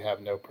than that we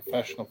have no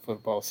professional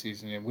football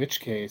season, in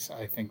which case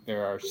I think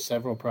there are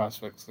several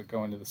prospects that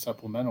go into the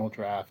supplemental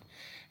draft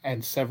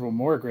and several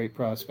more great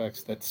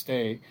prospects that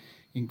stay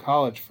in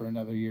college for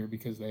another year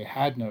because they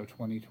had no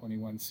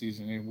 2021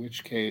 season, in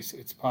which case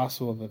it's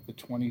possible that the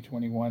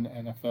 2021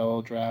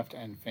 NFL draft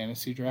and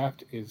fantasy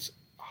draft is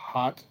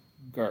hot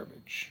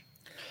garbage.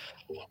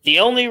 The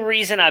only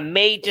reason I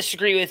may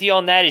disagree with you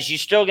on that is you're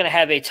still going to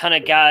have a ton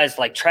of guys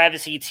like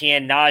Travis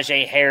Etienne,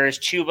 Najee Harris,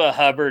 Chuba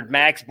Hubbard,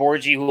 Max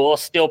Borgi, who will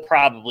still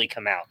probably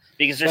come out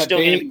because they're still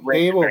going to be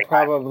great. They will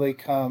probably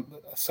come.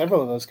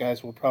 Several of those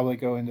guys will probably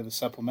go into the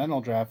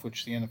supplemental draft,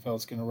 which the NFL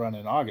is going to run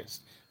in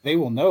August. They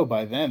will know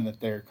by then that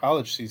their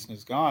college season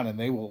is gone, and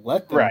they will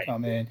let them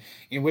come in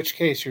which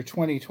case your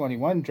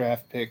 2021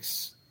 draft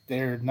picks,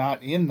 they're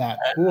not in that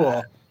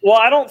pool. Well,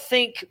 I don't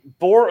think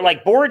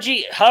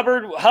Borgi,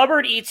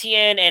 Hubbard,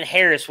 Etienne, and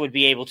Harris would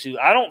be able to.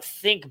 I don't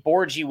think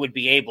Borgi would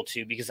be able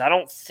to because I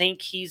don't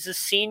think he's a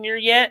senior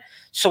yet,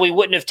 so he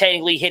wouldn't have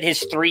technically hit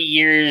his 3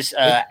 years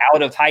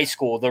out of high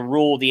school, the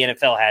rule the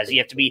NFL has. You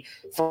have to be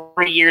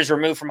 3 years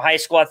removed from high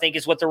school, I think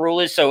is what the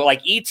rule is. So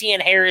like Etienne,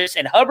 Harris,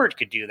 and Hubbard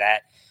could do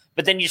that.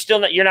 But then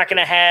you're not going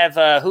to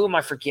have who am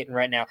I forgetting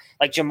right now?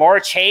 Like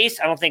Jamar Chase.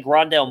 I don't think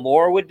Rondell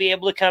Moore would be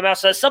able to come out.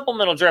 So that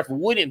supplemental draft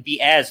wouldn't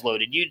be as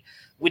loaded. You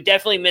would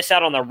definitely miss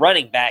out on the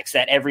running backs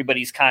that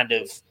everybody's kind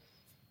of,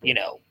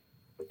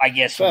 I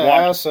guess.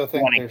 I also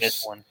think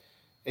there's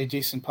a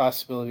decent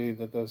possibility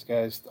that those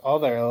guys, all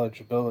their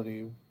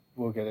eligibility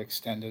will get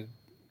extended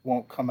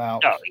won't come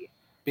out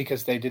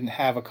because they didn't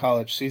have a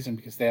college season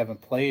because they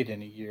haven't played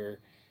in a year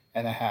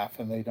and a half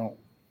and they don't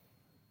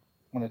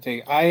want to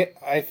take.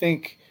 I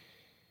think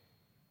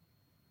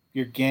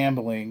you're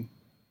gambling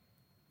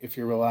if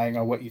you're relying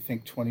on what you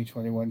think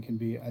 2021 can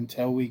be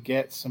until we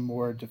get some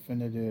more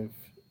definitive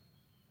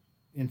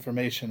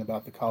information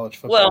about the college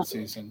football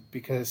season,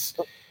 because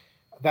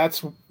that's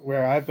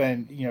where I've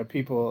been.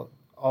 People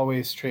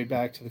always trade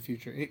back to the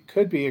future. It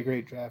could be a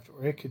great draft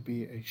or it could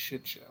be a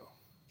shit show.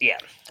 Yeah.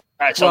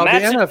 All right, so the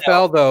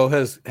NFL though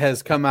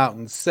has come out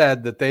and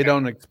said that they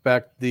don't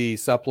expect the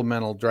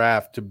supplemental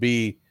draft to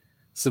be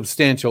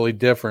substantially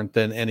different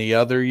than any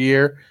other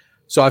year.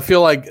 So I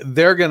feel like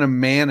they're going to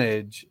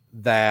manage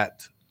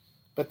that.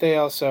 But they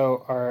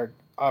also are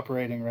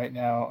operating right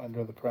now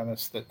under the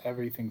premise that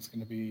everything's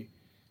going to be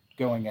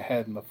going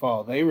ahead in the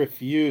fall. They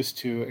refuse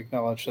to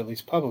acknowledge, at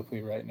least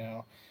publicly right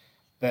now,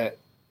 that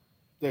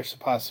there's a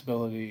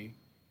possibility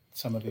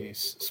some of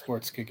these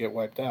sports could get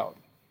wiped out.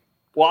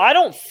 Well, I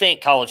don't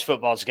think college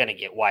football is going to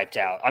get wiped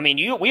out. I mean,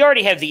 we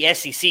already have the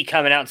SEC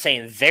coming out and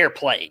saying they're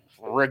playing,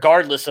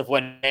 regardless of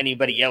when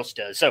anybody else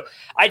does. So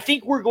I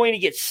think we're going to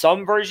get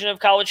some version of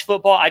college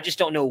football. I just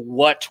don't know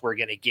what we're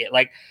going to get.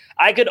 Like,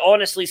 I could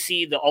honestly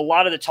see a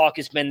lot of the talk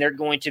has been they're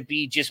going to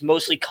be just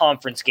mostly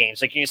conference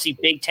games. Like, you're going to see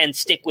Big Ten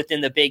stick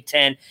within the Big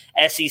Ten,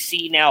 SEC.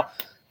 Now,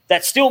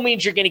 that still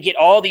means you're going to get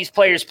all these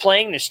players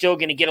playing. They're still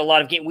going to get a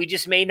lot of games. We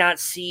just may not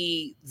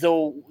see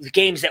the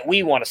games that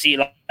we want to see.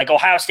 Like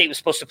Ohio State was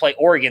supposed to play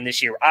Oregon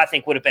this year. I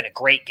think would have been a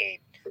great game.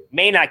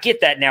 May not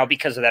get that now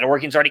because of that.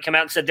 Oregon's already come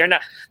out and said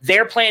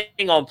they're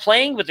planning on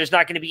playing, but there's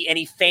not going to be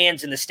any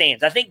fans in the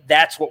stands. I think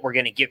that's what we're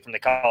going to get from the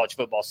college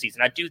football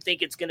season. I don't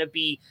think it's going to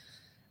be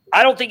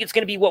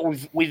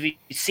what we've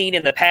seen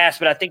in the past,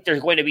 but I think there's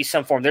going to be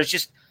some form.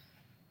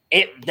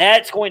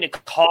 That's going to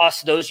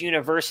cost those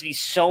universities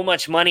so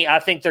much money. I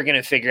think they're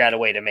going to figure out a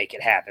way to make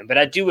it happen. But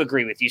I do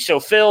agree with you. So,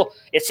 Phil,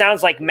 it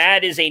sounds like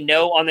Matt is a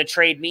no on the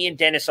trade. Me and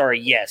Dennis are a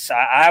yes.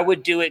 I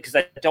would do it because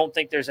I don't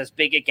think there's as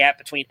big a gap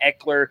between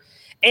Eckler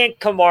and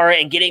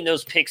Kamara and getting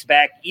those picks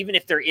back. Even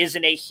if there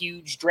isn't a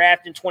huge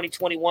draft in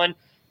 2021,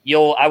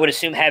 I would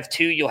assume, have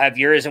two. You'll have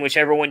yours, and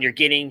whichever one you're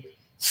getting,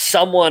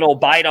 someone will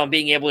bite on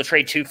being able to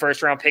trade 2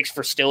 first-round picks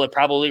for still a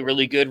probably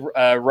really good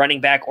running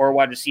back or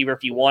wide receiver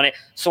if you want it.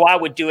 So I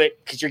would do it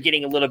because you're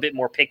getting a little bit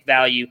more pick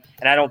value,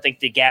 and I don't think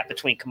the gap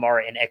between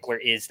Kamara and Eckler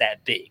is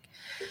that big.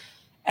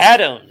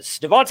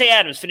 Devontae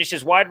Adams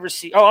finishes wide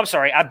receiver. Oh, I'm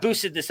sorry. I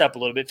boosted this up a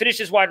little bit.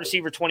 Finishes wide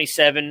receiver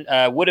 27,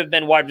 would have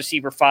been wide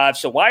receiver 5.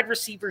 So wide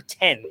receiver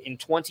 10 in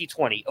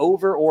 2020,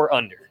 over or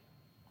under?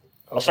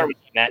 I'll start with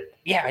you, Matt.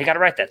 Yeah, I got it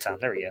right that time.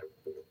 There we go.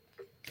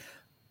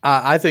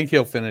 I think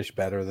he'll finish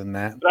better than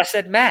that. But I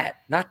said Matt,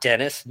 not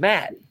Dennis.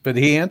 Matt. But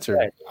he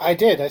answered. I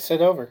did. I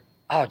said over.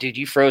 Oh, dude,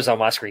 you froze on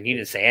my screen. You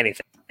didn't say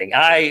anything.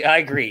 I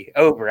agree.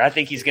 Over. I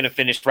think he's going to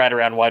finish right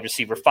around wide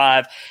receiver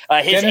 5.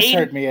 Dennis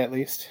heard me at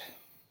least.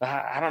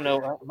 I don't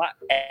know.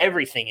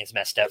 Everything is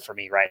messed up for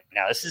me right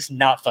now. This is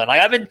not fun. Like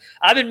I've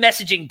been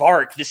messaging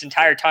Bark this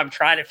entire time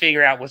trying to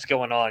figure out what's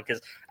going on because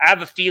I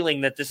have a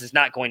feeling that this is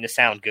not going to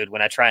sound good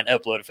when I try and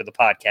upload it for the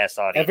podcast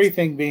audience.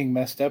 Everything being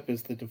messed up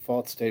is the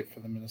default state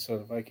for the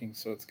Minnesota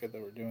Vikings, so it's good that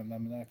we're doing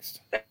them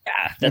next.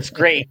 Yeah, that's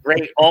great.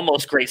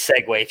 Almost great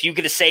segue. If you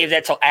could have saved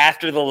that till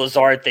after the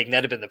Lazard thing,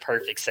 that'd have been the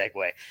perfect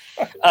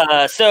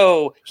segue.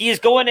 So he is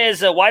going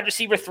as a wide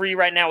receiver 3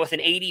 right now with an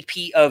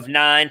ADP of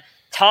 9.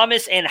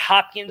 Thomas and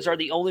Hopkins are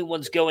the only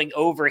ones going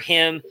over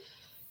him.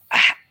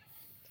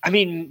 I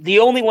mean, the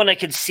only one I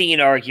could see an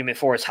argument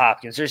for is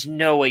Hopkins. There's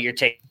no way you're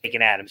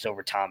taking Adams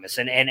over Thomas.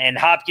 And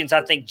Hopkins,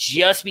 I think,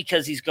 just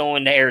because he's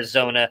going to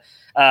Arizona,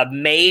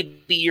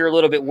 maybe you're a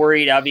little bit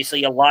worried.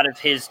 Obviously,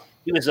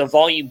 he was a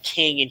volume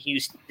king in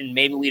Houston.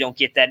 Maybe we don't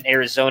get that in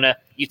Arizona.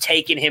 You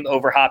taking him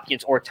over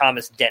Hopkins or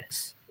Thomas?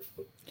 Dennis?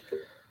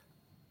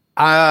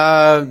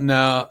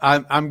 No,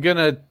 I'm going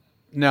to.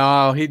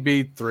 No, he'd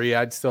be 3.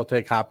 I'd still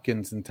take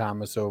Hopkins and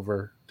Thomas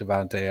over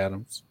Devontae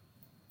Adams.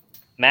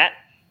 Matt?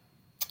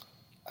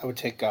 I would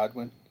take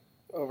Godwin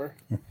over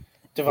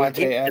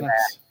Devontae Adams.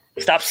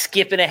 Stop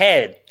skipping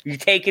ahead. You're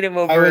taking him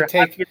over. I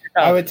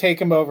would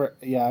take him over.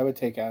 Yeah, I would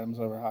take Adams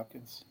over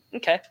Hopkins.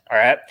 Okay. All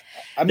right.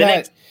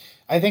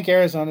 I think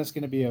Arizona's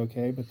going to be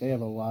okay, but they have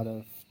a lot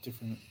of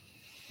different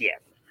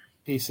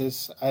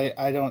pieces.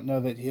 I don't know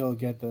that he'll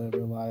get the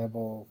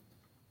reliable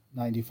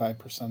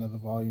 95% of the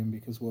volume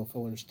because Will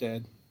Fuller's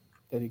dead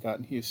that he got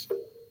in Houston.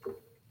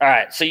 All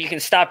right, so you can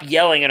stop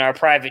yelling in our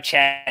private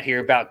chat here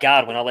about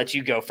Godwin. I'll let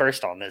you go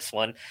first on this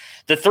one.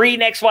 The 3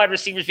 next wide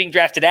receivers being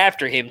drafted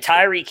after him,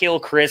 Tyreek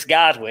Hill, Chris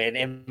Godwin,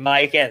 and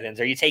Mike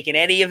Evans. Are you taking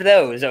any of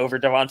those over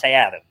Devontae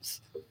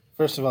Adams?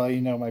 First of all,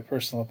 my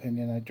personal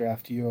opinion. I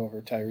draft you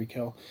over Tyreek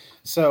Hill.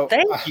 So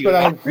thank you.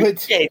 I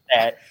appreciate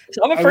that.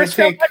 So I'm a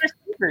first-round wide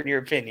receiver in your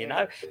opinion.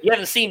 You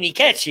haven't seen me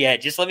catch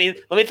yet. Just let me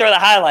throw the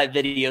highlight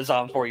videos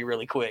on for you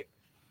really quick.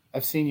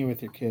 I've seen you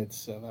with your kids,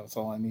 so that was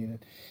all I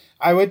needed.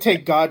 I would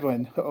take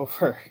Godwin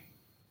over.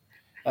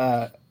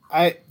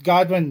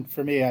 Godwin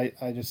for me.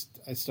 I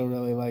still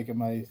really like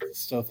him. I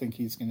still think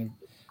he's going to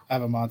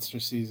have a monster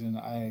season.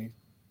 I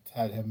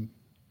had him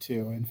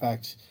too. In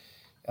fact,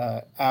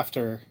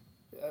 after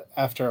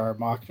our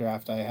mock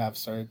draft, I have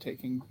started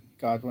taking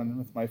Godwin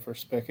with my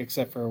first pick,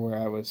 except for where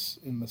I was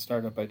in the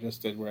startup I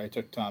just did where I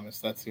took Thomas.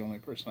 That's the only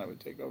person I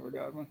would take over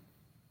Godwin.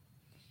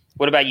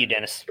 What about you,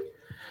 Dennis?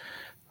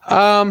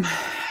 I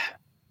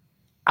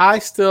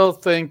still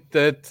think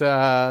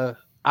that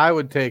I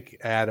would take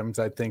Adams,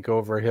 I think,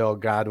 over Hill,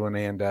 Godwin,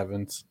 and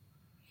Evans.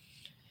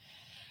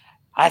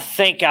 I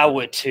think I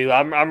would too.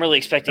 I'm really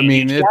expecting.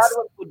 Godwin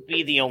would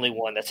be the only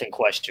one that's in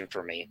question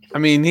for me. I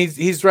mean,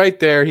 he's right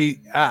there.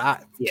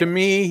 To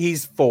me,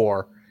 he's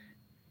 4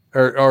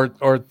 or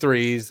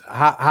 3s.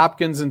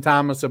 Hopkins and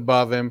Thomas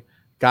above him,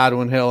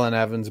 Godwin, Hill, and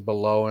Evans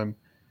below him.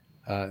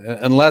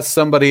 Unless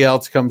somebody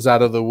else comes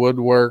out of the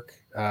woodwork,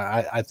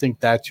 I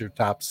think that's your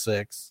top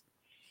 6.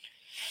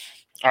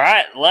 All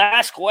right,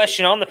 last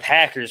question on the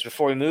Packers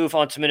before we move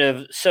on to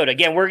Minnesota.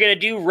 Again, we're going to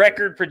do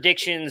record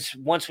predictions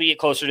once we get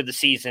closer to the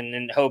season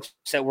in hopes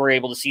that we're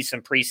able to see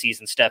some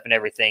preseason stuff and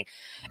everything.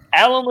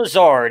 Allen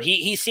Lazard,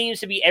 he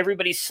seems to be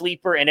everybody's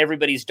sleeper and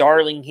everybody's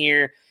darling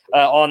here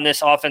on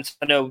this offense.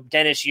 I know,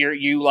 Dennis,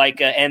 you like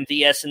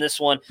MVS in this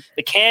one.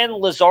 But can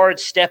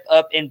Lazard step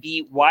up and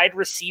be wide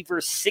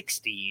receiver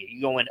 60? Are you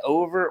going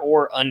over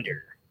or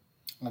under?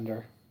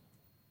 Under.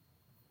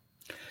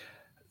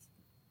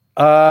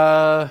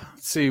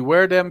 Let's see,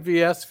 where'd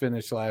MVS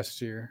finish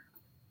last year?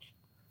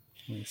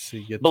 Let me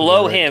see.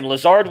 Below him,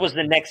 Lazard was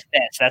the next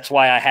best. That's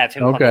why I have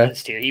him on the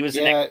list here. He was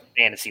the next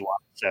fantasy one.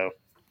 So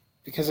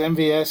because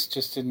MVS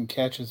just didn't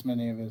catch as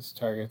many of his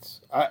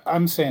targets.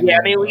 I'm saying. Yeah,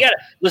 I mean,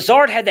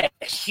 Lazard had that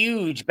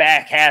huge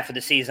back half of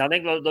the season. I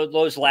think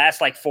those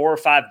last like 4 or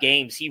 5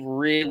 games, he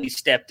really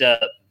stepped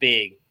up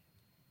big.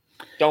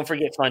 Don't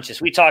forget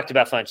Funchess. We talked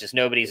about Funchess.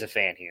 Nobody's a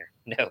fan here.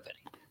 Nobody.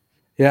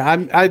 Yeah,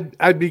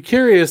 I'd be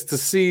curious to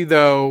see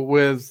though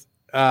with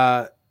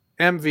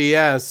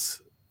MVS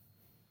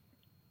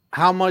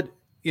how much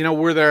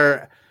were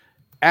there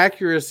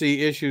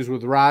accuracy issues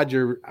with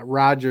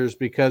Rodgers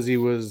because he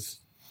was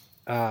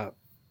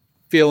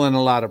feeling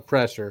a lot of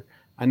pressure.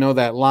 I know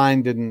that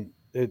line didn't.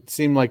 It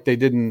seemed like they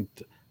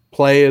didn't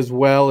play as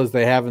well as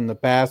they have in the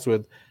past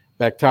with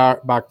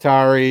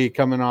Bakhtari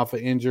coming off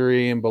an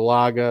injury and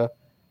Balaga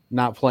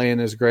not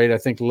playing as great. I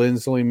think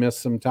Lindsley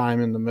missed some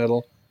time in the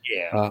middle.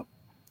 Yeah.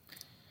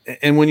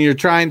 And when you're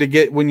trying to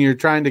get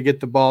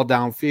the ball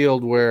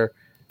downfield where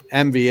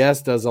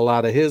MVS does a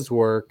lot of his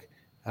work,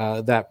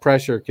 that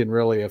pressure can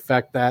really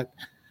affect that.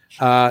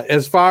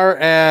 As far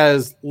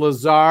as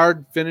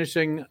Lazard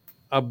finishing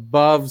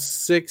above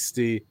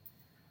 60,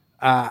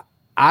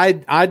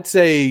 I'd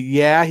say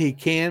he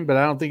can, but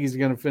I don't think he's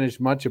going to finish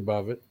much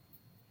above it.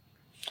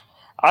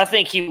 I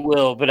think he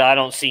will, but I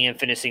don't see him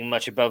finishing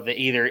much above it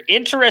either.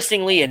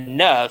 Interestingly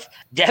enough,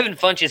 Devin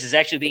Funchess is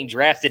actually being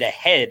drafted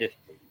ahead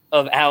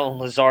of Allen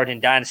Lazard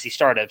in Dynasty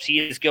startups. He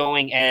is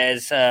going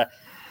as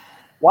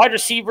wide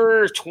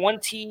receiver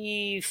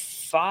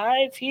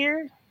 25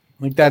 here.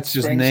 I think that's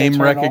just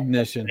name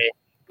recognition.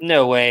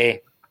 No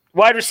way.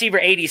 Wide receiver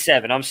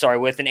 87, I'm sorry,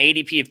 with an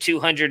ADP of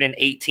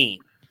 218.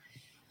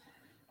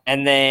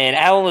 And then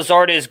Allen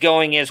Lazard is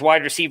going as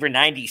wide receiver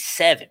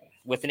 97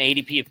 with an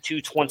ADP of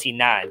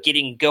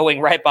 229, going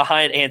right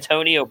behind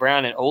Antonio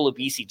Brown and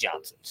Olabisi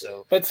Johnson.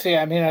 But see,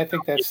 I mean, I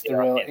think that's the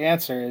real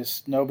answer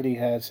is nobody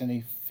has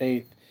any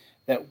faith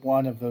that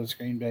one of those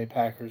Green Bay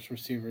Packers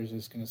receivers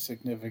is going to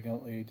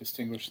significantly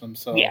distinguish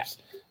themselves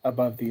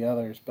above the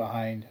others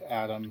behind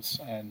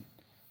Adams and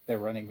their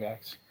running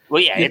backs.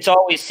 Well, it's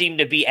always seemed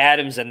to be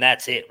Adams, and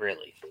that's it,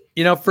 really.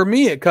 For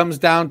me, it comes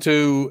down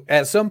to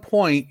at some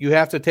point you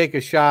have to take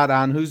a shot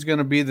on who's going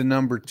to be the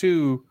number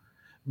 2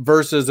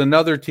 versus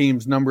another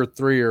team's number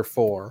 3 or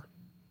 4.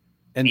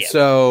 And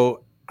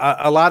so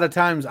a lot of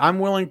times I'm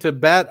willing to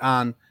bet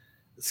on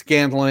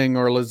Scantling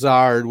or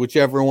Lazard,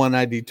 whichever one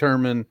I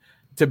determine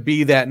to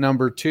be that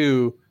number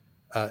 2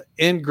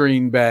 in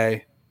Green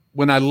Bay.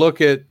 When I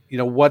look at,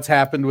 what's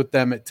happened with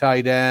them at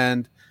tight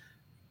end,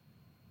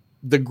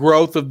 the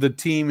growth of the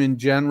team in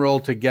general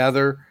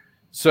together.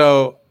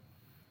 So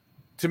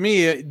to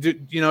me,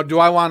 do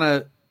I want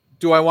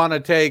to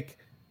take,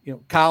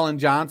 Colin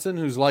Johnson,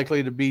 who's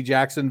likely to be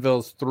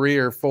Jacksonville's 3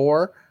 or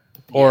 4,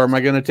 or am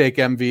I going to take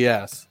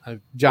MVS?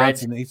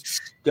 Johnson,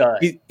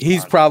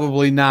 he's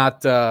probably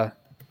not the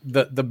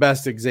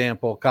best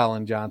example,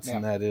 Colin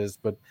Johnson, that is,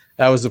 but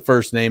that was the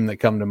first name that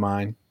come to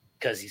mind.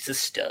 Because he's a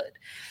stud.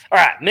 All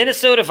right,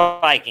 Minnesota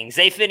Vikings.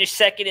 They finished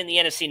second in the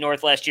NFC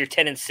North last year,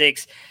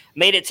 10-6.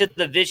 Made it to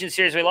the Division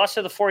Series. We lost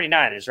to the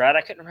 49ers, right?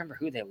 I couldn't remember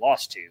who they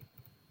lost to.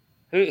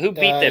 Who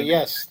beat them?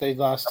 Yes, they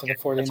lost to the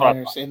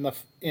 49ers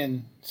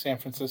in San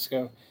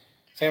Francisco.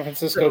 San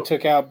Francisco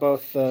took out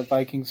both the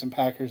Vikings and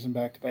Packers in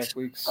back-to-back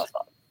weeks.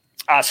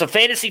 So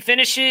fantasy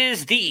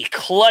finishes, the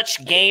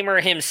clutch gamer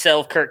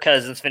himself, Kirk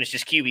Cousins,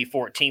 finishes QB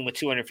 14 with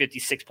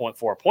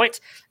 256.4 points.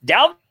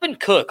 Dalvin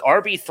Cook,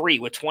 RB3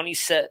 with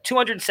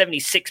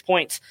 276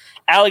 points.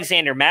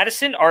 Alexander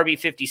Madison,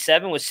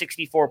 RB57 with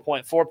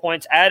 64.4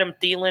 points. Adam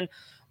Thielen,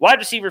 Wide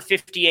receiver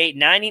 58,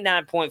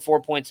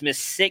 99.4 points,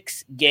 missed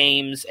 6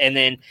 games. And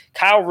then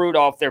Kyle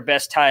Rudolph, their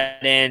best tight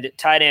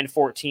end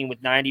 14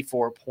 with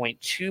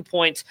 94.2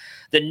 points.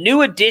 The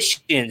new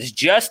additions,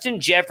 Justin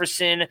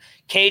Jefferson,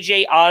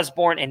 KJ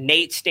Osborne, and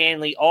Nate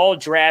Stanley, all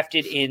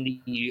drafted in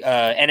the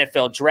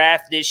NFL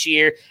draft this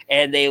year.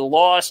 And they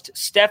lost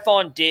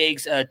Stephon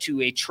Diggs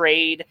to a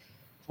trade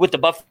with the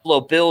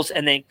Buffalo Bills,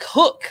 and then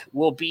Cook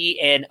will be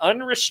an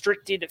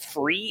unrestricted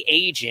free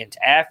agent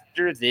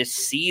after this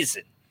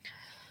season.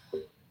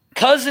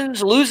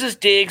 Cousins loses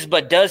Diggs,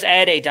 but does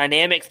add a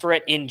dynamic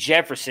threat in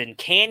Jefferson.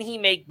 Can he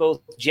make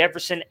both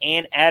Jefferson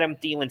and Adam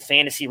Thielen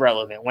fantasy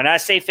relevant? When I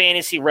say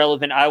fantasy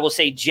relevant, I will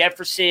say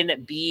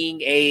Jefferson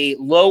being a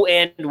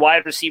low-end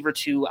wide receiver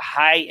 2,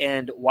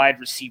 high-end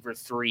wide receiver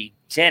 3.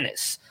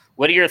 Dennis,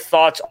 what are your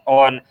thoughts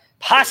on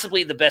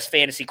possibly the best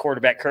fantasy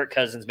quarterback, Kirk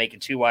Cousins,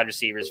 making 2 wide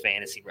receivers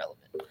fantasy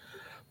relevant?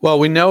 Well,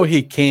 we know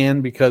he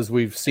can because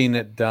we've seen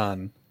it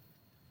done.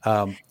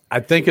 I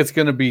think it's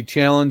going to be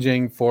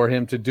challenging for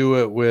him to do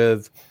it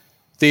with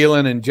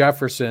Thielen and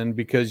Jefferson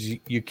because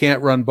you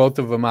can't run both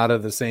of them out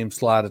of the same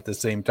slot at the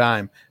same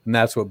time, and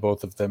that's what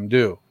both of them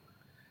do.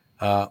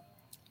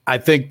 I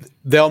think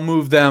they'll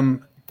move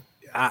them.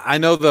 I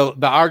know the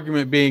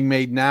argument being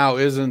made now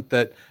isn't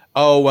that,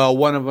 oh, well,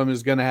 one of them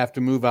is going to have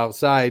to move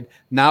outside.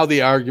 Now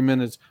the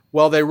argument is,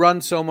 well, they run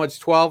so much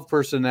 12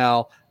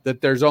 personnel that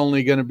there's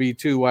only going to be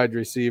 2 wide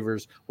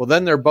receivers. Well,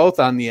 then they're both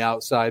on the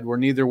outside where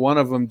neither one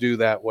of them do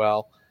that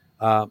well.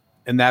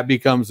 And that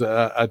becomes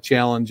a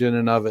challenge in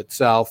and of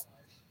itself.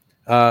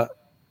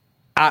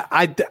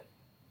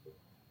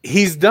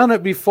 He's done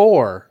it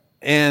before,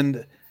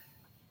 and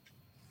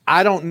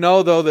I don't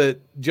know, though,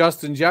 that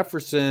Justin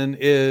Jefferson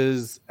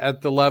is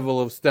at the level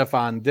of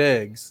Stephon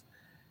Diggs.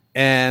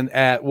 And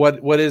at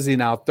what is he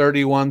now,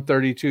 31,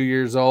 32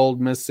 years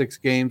old, missed 6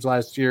 games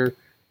last year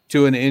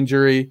to an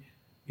injury.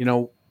 You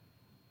know,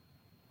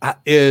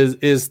 is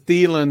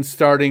Thielen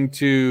starting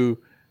to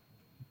 –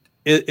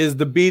 is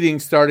the beating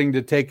starting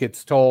to take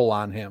its toll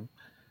on him?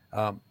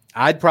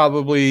 I'd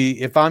probably,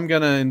 if I'm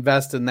going to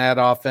invest in that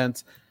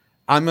offense,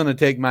 I'm going to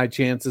take my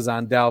chances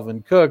on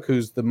Dalvin Cook,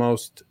 who's the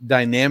most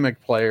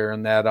dynamic player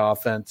in that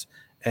offense,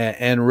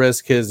 and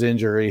risk his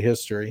injury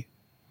history.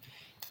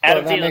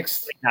 Adam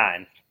Thielen,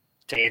 29,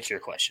 to answer your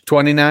question.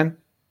 29?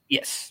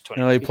 Yes,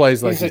 29. No, he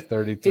plays like he's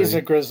 33. He's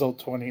a grizzled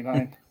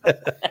 29.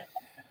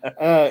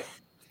 I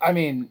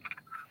mean,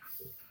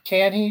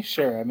 can he?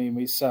 Sure. I mean,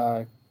 we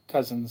saw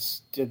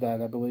Cousins did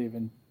that, I believe,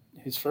 in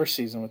his first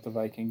season with the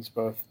Vikings.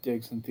 Both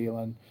Diggs and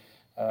Thielen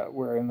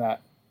were in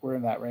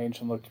that range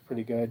and looked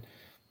pretty good.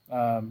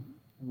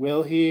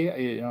 Will he?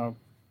 You know,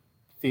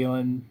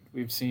 Thielen,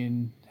 we've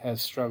seen,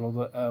 has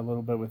struggled a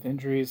little bit with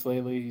injuries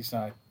lately. He's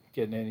not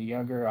getting any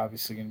younger.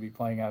 Obviously, going to be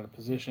playing out of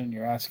position.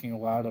 You're asking a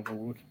lot of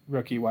a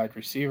rookie wide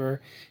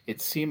receiver.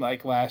 It seemed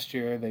like last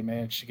year they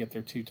managed to get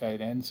their 2 tight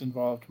ends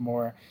involved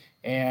more,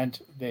 and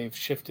they've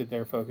shifted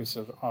their focus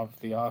of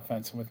the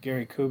offense. And with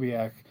Gary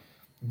Kubiak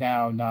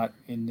now not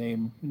in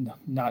name,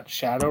 not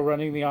shadow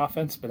running the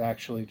offense, but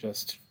actually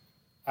just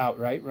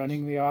outright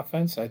running the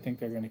offense, I think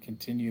they're going to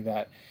continue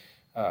that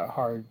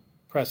hard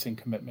pressing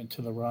commitment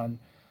to the run.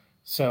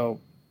 So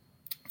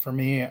for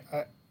me,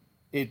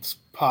 it's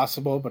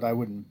possible, but I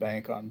wouldn't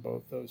bank on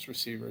both those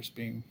receivers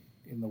being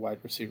in the wide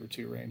receiver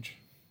 2 range.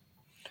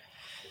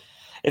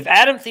 If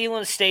Adam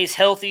Thielen stays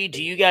healthy,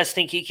 do you guys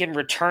think he can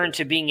return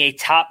to being a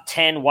top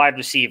 10 wide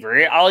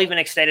receiver? I'll even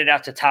extend it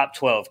out to top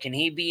 12. Can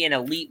he be an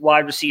elite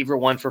wide receiver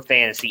 1 for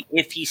fantasy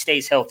if he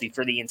stays healthy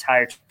for the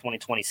entire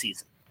 2020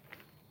 season?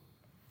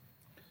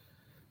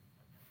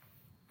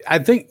 I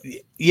think,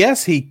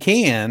 yes, he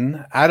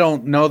can. I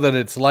don't know that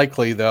it's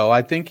likely, though.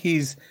 I think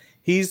he's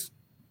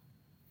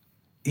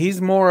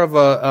more of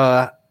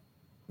a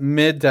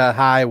mid to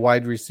high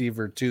wide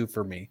receiver 2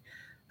 for me.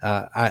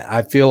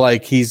 I feel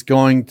like he's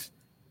going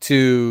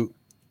to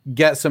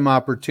get some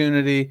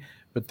opportunity,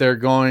 but they're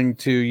going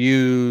to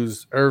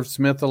use Irv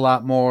Smith a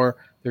lot more.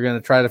 They're going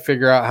to try to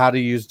figure out how to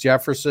use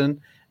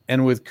Jefferson.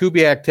 And with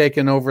Kubiak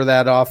taking over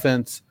that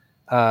offense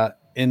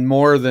in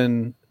more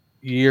than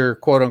your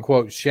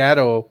quote-unquote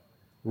shadow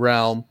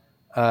realm,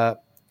 I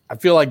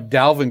feel like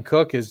Dalvin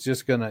Cook is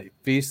just going to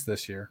feast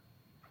this year.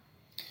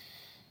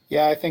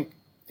 Yeah, I think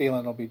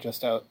Thielen will be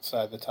just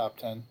outside the top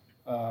 10.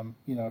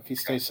 If he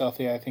stays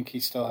healthy, I think he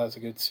still has a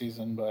good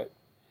season, but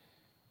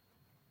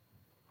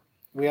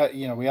we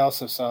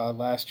also saw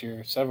last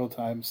year several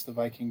times the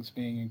Vikings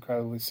being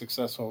incredibly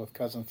successful with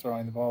Cousins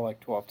throwing the ball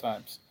like 12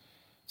 times.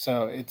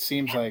 So it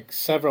seems like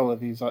several of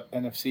these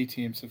NFC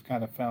teams have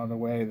kind of found a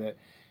way that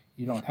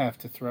you don't have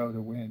to throw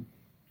to win.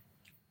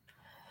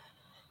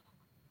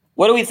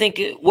 What do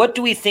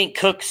we think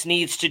Cooks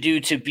needs to do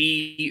to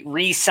be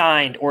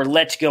re-signed or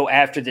let go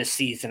after this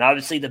season?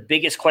 Obviously, the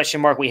biggest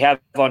question mark we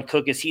have on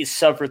Cook is he's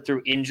suffered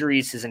through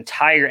injuries his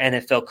entire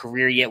NFL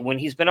career, yet when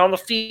he's been on the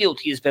field,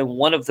 he has been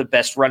one of the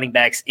best running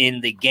backs in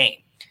the game.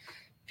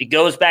 If he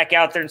goes back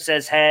out there and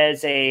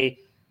has a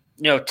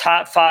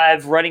top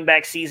 5 running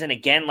back season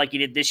again like he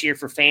did this year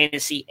for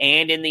fantasy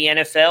and in the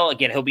NFL,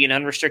 again, he'll be an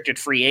unrestricted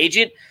free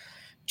agent.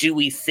 Do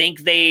we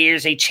think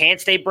there's a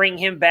chance they bring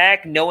him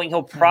back, knowing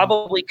he'll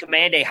probably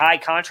command a high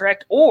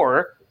contract?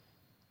 Or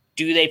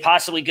do they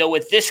possibly go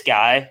with this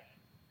guy,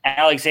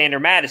 Alexander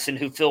Madison,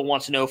 who Phil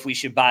wants to know if we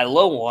should buy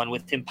low on,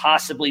 with him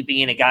possibly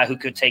being a guy who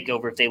could take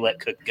over if they let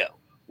Cook go?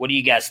 What do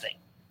you guys think?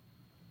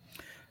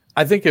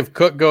 I think if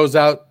Cook goes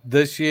out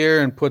this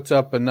year and puts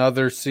up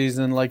another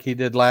season like he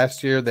did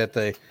last year,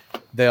 that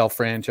they'll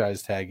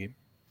franchise tag him.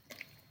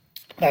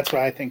 That's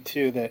what I think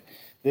too, that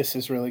this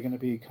is really going to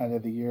be kind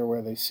of the year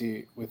where they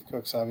see, with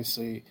Cooks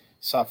obviously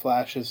saw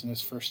flashes in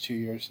his first 2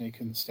 years and he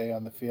couldn't stay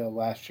on the field.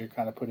 Last year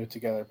kind of put it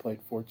together, played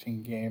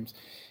 14 games.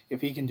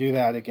 If he can do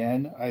that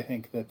again, I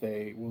think that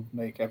they will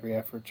make every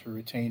effort to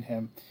retain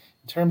him.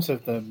 In terms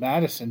of the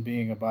Madison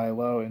being a buy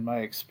low, in my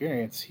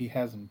experience, he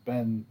hasn't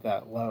been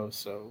that low.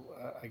 So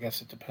I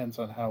guess it depends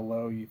on how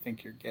low you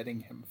think you're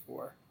getting him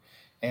for.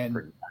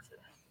 And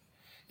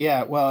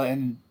yeah, well,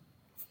 and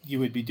you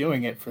would be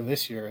doing it for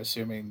this year,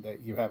 assuming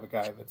that you have a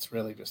guy that's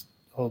really just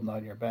holding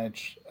on your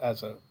bench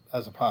as a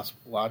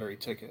possible lottery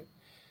ticket.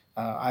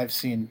 I've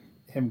seen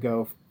him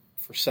go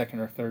for second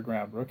or third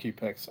round rookie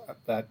picks.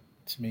 That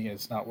to me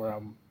is not where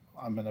I'm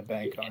going to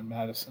bank on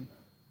Madison.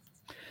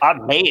 I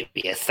may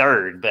be a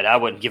third, but I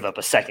wouldn't give up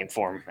a second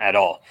for him at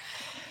all.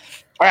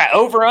 All right,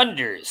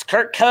 over-unders.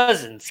 Kirk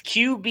Cousins,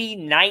 QB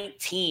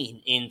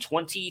 19 in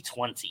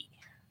 2020.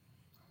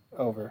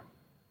 Over.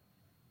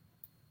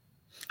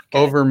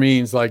 Okay. Over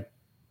means like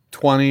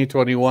 20,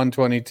 21,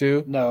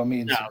 22? No,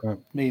 means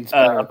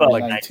above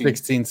like 19.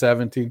 16,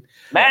 17.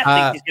 Matt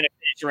thinks he's going to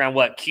finish around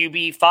what,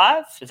 QB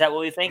 5? Is that what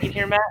we're thinking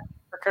here, Matt,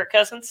 for Kirk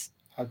Cousins?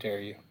 How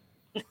dare you?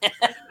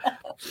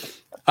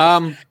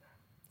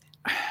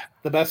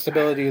 The best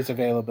ability is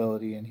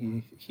availability,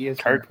 and he is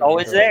Kirk's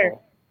always there.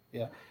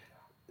 Yeah.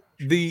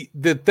 The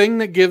thing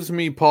that gives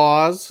me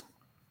pause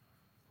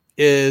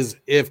is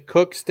if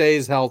Cook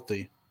stays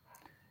healthy.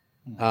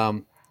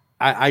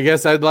 I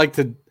guess I'd like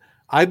to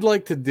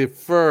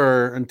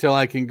defer until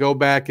I can go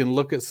back and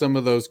look at some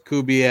of those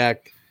Kubiak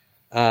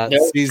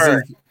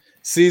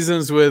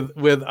seasons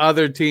with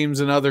other teams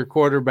and other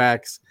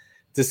quarterbacks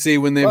to see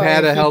when they've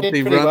had a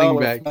healthy running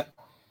back.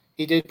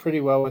 He did pretty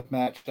well with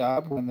Matt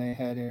Schaub when they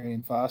had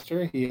Arian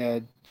Foster. He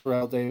had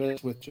Terrell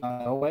Davis with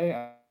John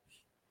Elway.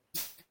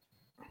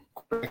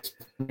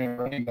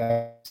 Running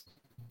backs.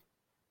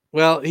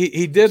 Well,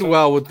 he did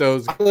well with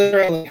those. I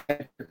literally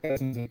had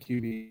Cousins and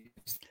QB.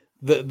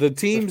 The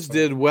teams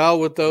did well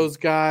with those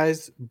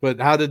guys, but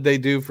how'd the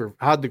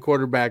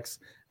quarterbacks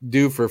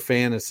do for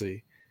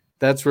fantasy?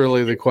 That's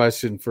really the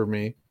question for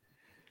me.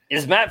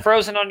 Is Matt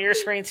frozen on your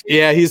screen too?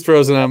 Yeah, he's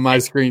frozen on my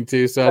screen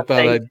too. So I thought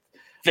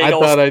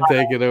I'd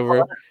take it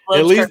over.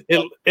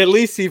 At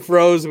least he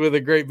froze with a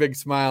great big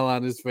smile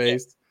on his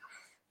face.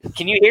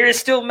 Can you hear us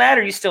still, Matt?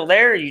 Are you still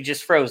there? Or are you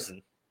just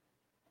frozen?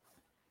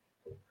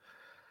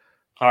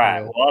 All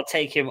right. Well, I'll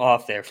take him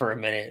off there for a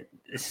minute.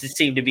 He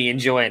seemed to be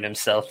enjoying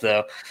himself,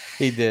 though.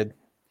 He did.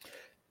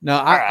 No,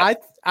 I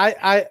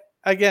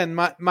again,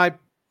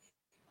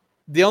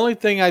 the only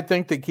thing I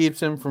think that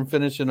keeps him from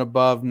finishing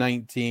above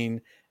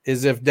 19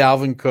 is if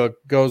Dalvin Cook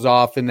goes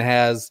off and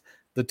has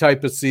the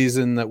type of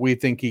season that we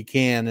think he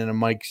can in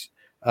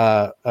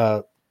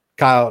a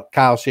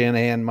Kyle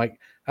Shanahan, Mike,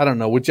 I don't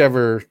know,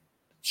 whichever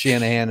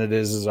Shanahan it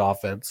is his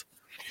offense.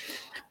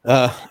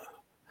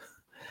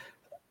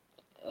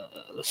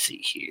 Let's see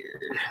here.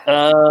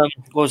 What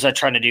was I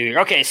trying to do here?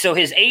 Okay, so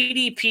his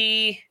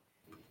ADP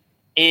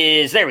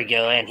is – there we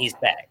go, and he's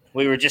back.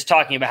 We were just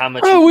talking about how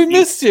much – Oh, we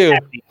missed you.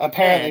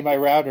 Apparently my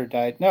router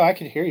died. No, I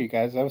could hear you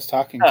guys. I was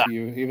talking to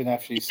you even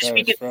after you said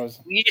it was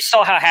frozen. You just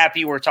saw how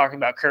happy we're talking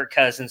about Kirk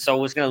Cousins, so I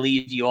was going to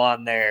leave you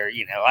on there.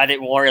 You know, I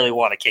didn't really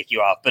want to kick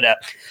you off. But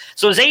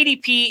so his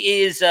ADP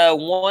is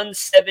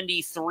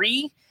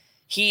 173.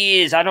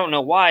 He is – I don't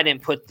know why I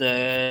didn't put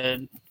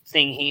the –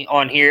 thing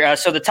on here.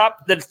 So the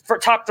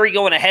top three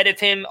going ahead of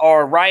him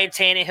are Ryan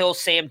Tannehill,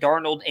 Sam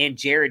Darnold, and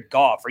Jared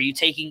Goff. Are you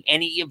taking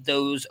any of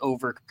those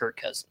over Kirk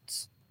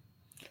Cousins?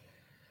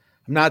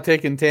 I'm not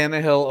taking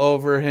Tannehill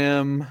over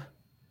him.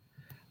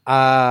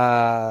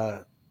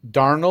 Darnold,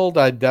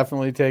 I'd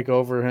definitely take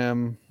over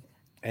him.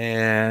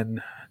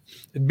 And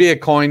it'd be a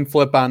coin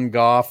flip on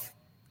Goff.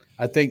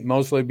 I think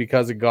mostly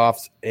because of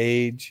Goff's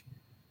age.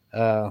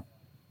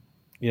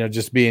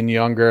 Just being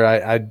younger,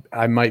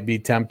 I might be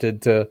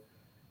tempted to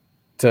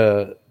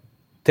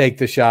take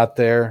the shot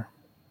there.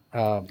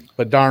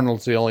 But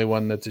Darnold's the only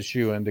one that's a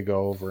shoe-in to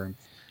go over him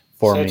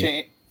for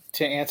me.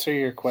 To answer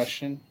your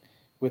question,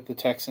 with the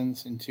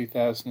Texans in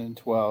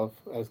 2012,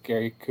 as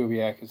Gary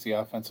Kubiak is the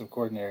offensive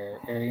coordinator,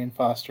 Arian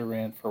Foster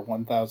ran for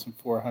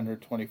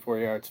 1,424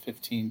 yards,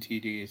 15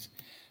 TDs.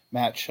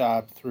 Matt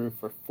Schaub threw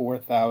for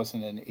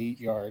 4,008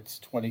 yards,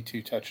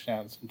 22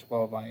 touchdowns, and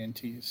 12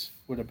 INTs.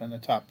 Would have been a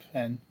top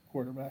 10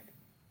 quarterback.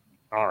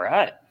 All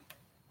right.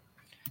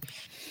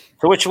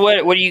 So what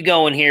are you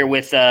going here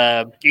with?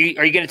 Are you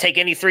going to take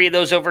any three of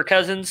those over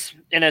Cousins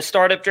in a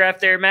startup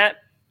draft there, Matt?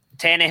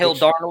 Tannehill,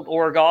 Darnold,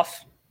 or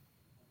Goff?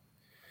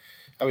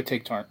 I would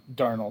take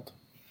Darnold.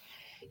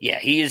 Yeah,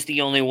 he is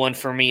the only one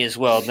for me as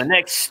well. The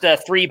next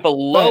three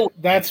below.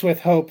 But that's with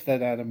hope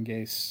that Adam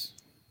Gase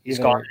He's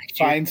gone either next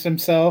year. finds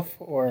himself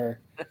or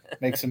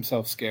makes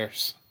himself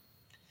scarce.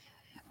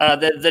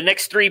 The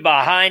next three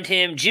behind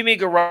him, Jimmy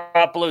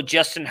Garoppolo,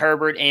 Justin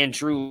Herbert, and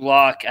Drew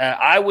Lock.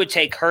 I would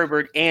take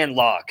Herbert and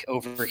Lock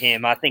over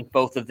him. I think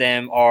both of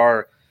them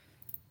are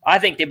 – I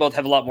think they both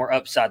have a lot more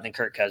upside than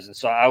Kirk Cousins,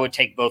 so I would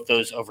take both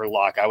those over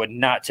Lock. I would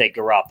not take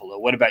Garoppolo.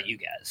 What about you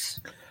guys?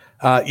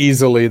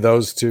 Easily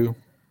those two.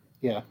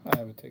 Yeah,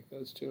 I would take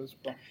those two as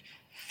well.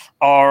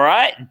 All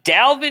right.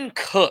 Dalvin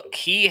Cook.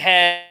 He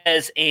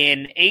has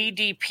an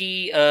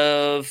ADP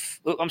of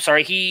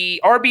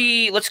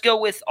RB. Let's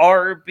go with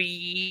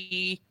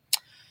RB.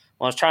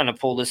 Well, I was trying to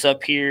pull this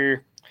up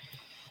here.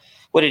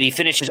 What did he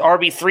finish? His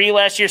RB3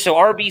 last year? So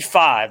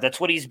RB5.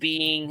 That's what he's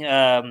being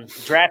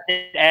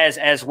drafted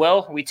as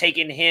well. We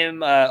taking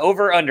him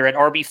over under at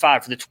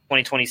RB5 for the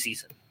 2020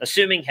 season,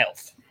 assuming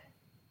health.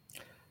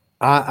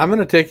 I'm going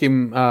to take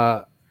him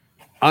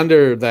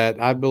under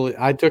that. I believe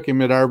I took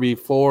him at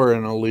RB4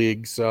 in a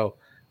league, so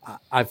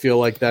I feel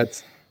like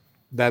that's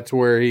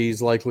where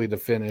he's likely to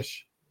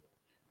finish.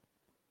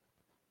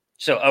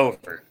 So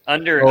over.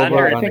 Under.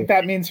 I think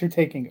that means you're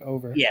taking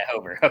over. Yeah,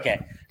 over.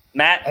 Okay.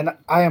 Matt? And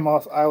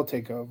I'll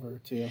take over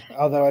too.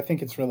 Although I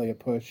think it's really a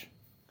push.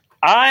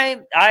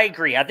 I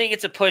agree. I think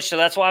it's a push, so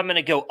that's why I'm going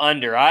to go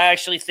under. I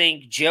actually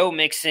think Joe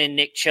Mixon,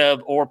 Nick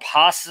Chubb, or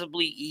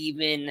possibly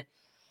even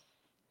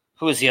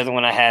who was the other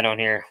one I had on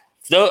here?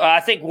 Though I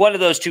think one of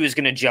those two is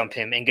going to jump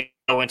him and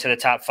go into the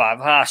top five.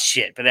 Ah,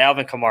 shit! But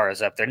Alvin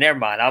Kamara's up there. Never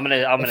mind. I'm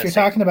gonna. If you're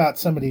talking about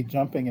somebody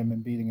jumping him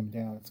and beating him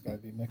down, it's got to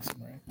be Mixon,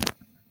 right?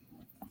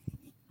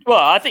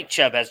 Well, I think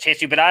Chubb has a chance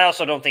to, but I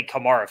also don't think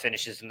Kamara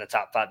finishes in the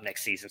top five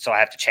next season. So I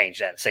have to change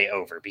that and say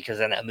over because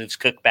then that moves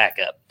Cook back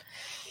up.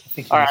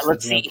 All right,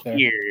 let's see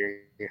here.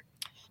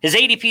 His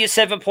ADP is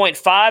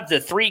 7.5. The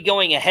three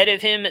going ahead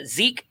of him,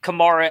 Zeke,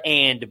 Kamara,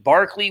 and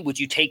Barkley. Would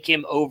you take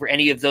him over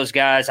any of those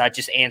guys? I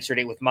just answered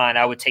it with mine.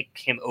 I would take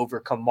him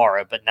over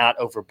Kamara, but not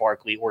over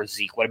Barkley or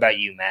Zeke. What about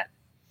you, Matt?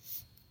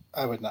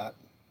 I would not.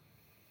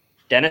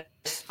 Dennis?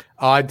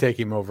 Oh, I'd take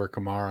him over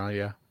Kamara,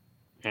 yeah.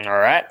 All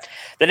right.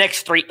 The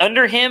next three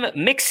under him,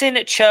 Mixon,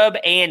 Chubb,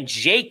 and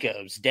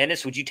Jacobs.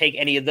 Dennis, would you take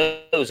any of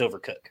those over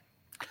Cook?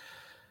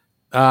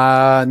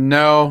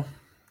 No.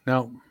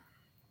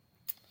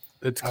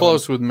 It's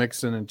close with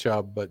Mixon and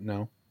Chubb, but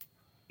no.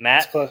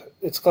 Matt?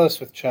 It's close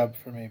with Chubb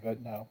for me, but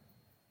no.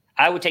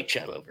 I would take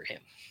Chubb over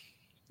him.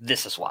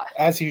 This is why.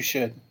 As you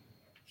should.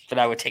 But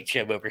I would take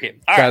Chubb over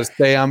him. Got to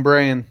stay on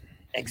brand.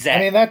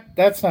 Exactly. I mean,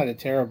 that's not a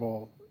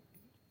terrible,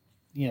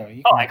 you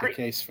can make a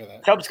case for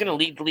that. Chubb's going to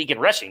lead the league in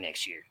rushing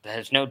next year.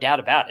 There's no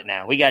doubt about it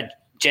now. We got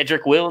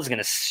Jedrick Wills going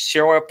to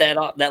shore up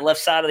that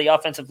left side of the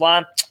offensive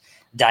line.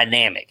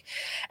 Dynamic.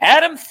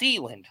 Adam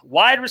Thielen,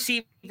 wide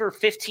receiver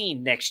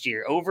 15 next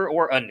year, over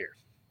or under?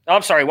 Oh,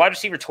 I'm sorry, wide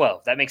receiver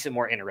 12. That makes it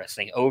more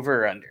interesting.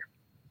 Over or under?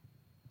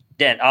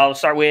 I'll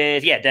start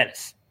with,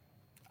 Dennis.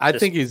 I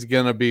think he's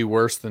going to be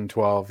worse than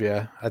 12,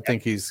 yeah. I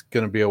think he's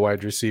going to be a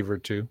wide receiver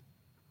too.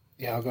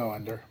 Yeah, I'll go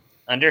under.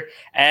 Under,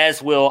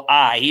 as will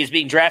I. He is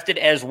being drafted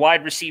as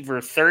wide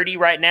receiver 30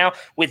 right now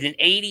with an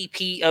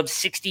ADP of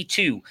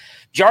 62.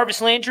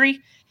 Jarvis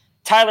Landry,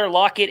 Tyler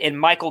Lockett, and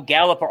Michael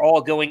Gallup are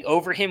all going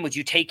over him. Would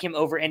you take him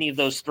over any of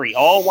those three?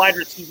 All wide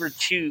receiver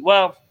two.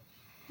 Well,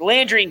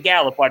 Landry and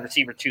Gallup wide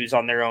receiver twos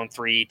on their own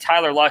three.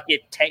 Tyler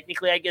Lockett,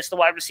 technically, I guess, the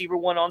wide receiver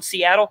one on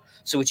Seattle.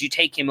 So would you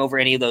take him over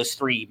any of those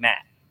three,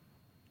 Matt?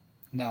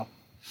 No.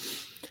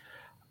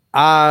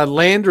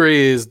 Landry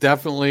is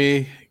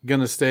definitely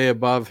going to stay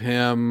above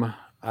him.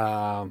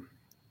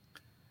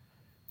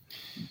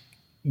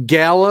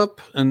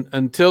 Gallup,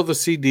 until the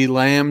CD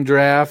Lamb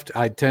draft,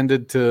 I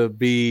tended to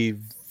be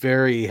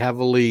very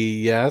heavily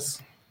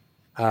yes.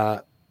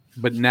 But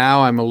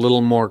now I'm a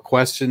little more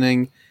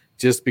questioning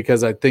just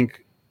because I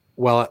think,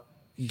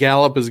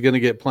 Gallup is going to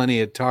get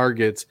plenty of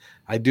targets.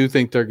 I do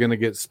think they're going to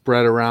get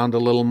spread around a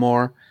little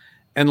more.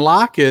 And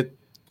Lockett,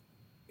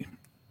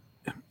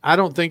 I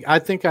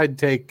think I'd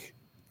take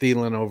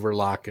Thielen over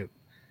Lockett.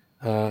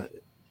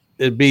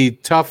 It'd be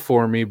tough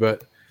for me,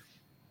 but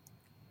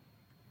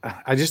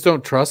I just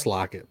don't trust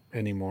Lockett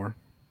anymore.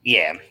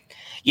 Yeah,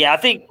 I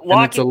think Lockett.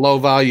 And it's a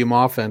low-volume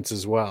offense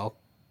as well.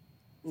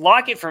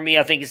 Lockett, for me,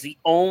 I think, is the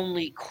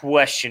only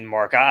question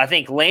mark. I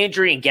think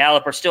Landry and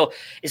Gallup are still,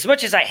 as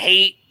much as I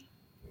hate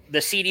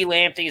the CD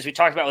Lamb thing, as we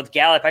talked about with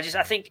Gallup, I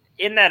think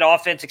in that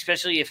offense,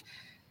 especially if,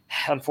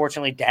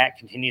 unfortunately, Dak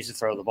continues to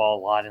throw the ball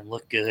a lot and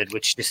look good,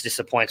 which just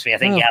disappoints me. I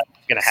think Gallup's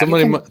going to have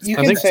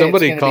I think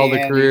somebody called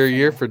a career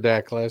year for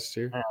Dak last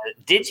year.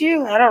 Did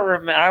you? I don't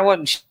remember. I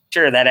wasn't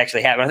sure that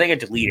actually happened. I think I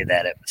deleted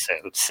that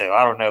episode, so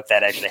I don't know if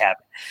that actually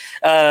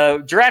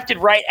happened. Drafted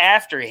right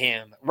after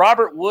him,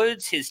 Robert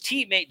Woods, his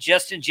teammate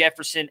Justin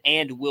Jefferson,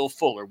 and Will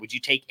Fuller. Would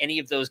you take any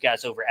of those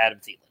guys over Adam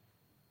Thielen?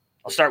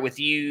 I'll start with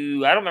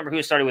you. I don't remember who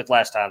I started with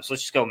last time, so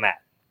let's just go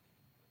Matt.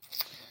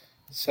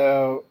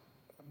 So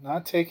I'm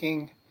not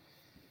taking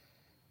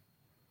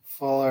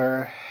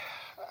Fuller.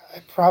 I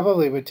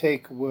probably would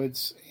take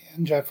Woods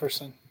and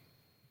Jefferson.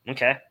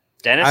 Okay.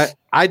 Dennis?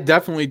 I'd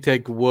definitely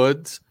take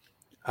Woods.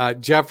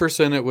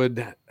 Jefferson, it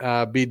would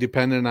be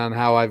dependent on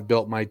how I've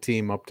built my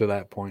team up to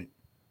that point.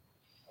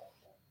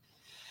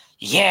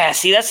 Yeah,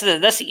 see, that's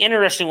the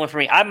interesting one for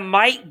me. I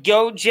might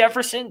go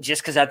Jefferson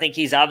just because I think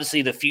he's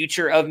obviously the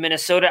future of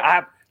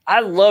Minnesota. I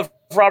love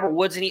Robert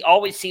Woods, and he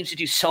always seems to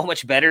do so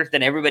much better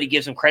than everybody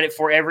gives him credit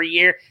for every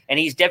year. And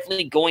he's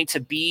definitely going to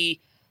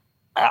be,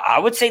 I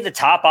would say, the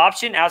top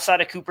option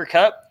outside of Cooper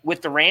Kupp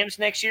with the Rams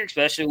next year,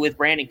 especially with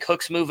Brandon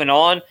Cooks moving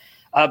on.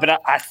 But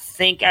I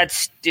think I'd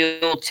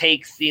still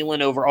take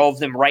Thielen over all of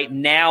them right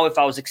now if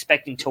I was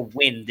expecting to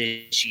win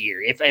this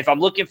year. If I'm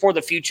looking for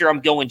the future,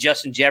 I'm going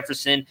Justin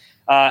Jefferson.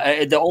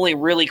 The only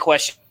really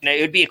question,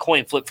 it would be a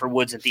coin flip for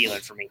Woods and Thielen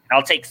for me.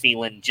 I'll take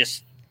Thielen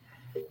just,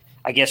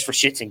 I guess, for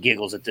shits and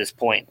giggles at this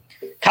point.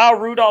 Kyle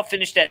Rudolph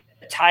finished at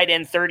tight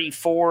end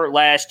 34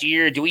 last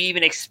year. Do we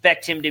even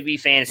expect him to be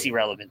fantasy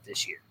relevant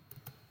this year?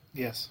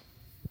 Yes.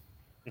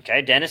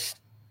 Okay, Dennis?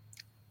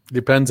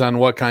 Depends on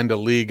what kind of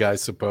league, I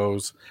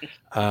suppose.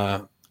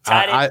 Tight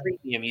end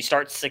premium, you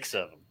start 6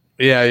 of them.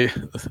 Yeah,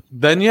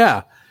 then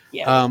yeah.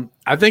 Yeah.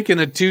 I think in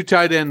a 2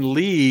 tight end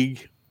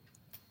league,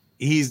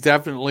 he's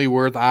definitely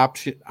worth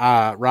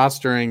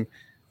rostering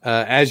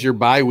as your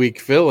bye week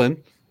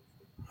fill-in.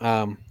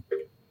 I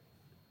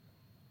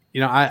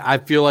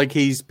feel like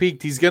he's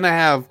peaked. He's gonna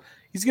have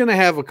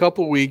a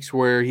couple weeks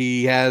where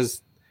he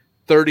has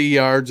 30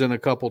 yards and a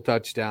couple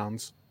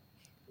touchdowns.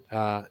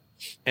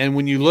 And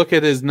when you look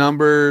at his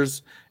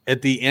numbers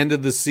at the end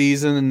of the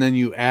season and then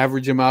you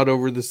average him out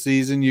over the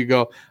season, you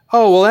go,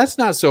 oh, well, that's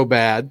not so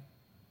bad.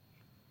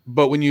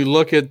 But when you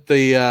look at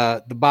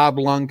the Bob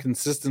Lung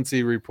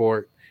consistency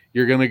report,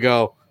 you're going to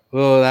go,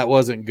 oh, that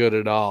wasn't good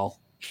at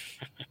all.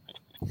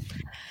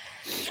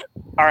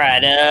 All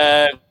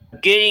right.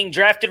 Getting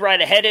drafted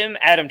right ahead of him,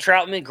 Adam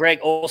Troutman, Greg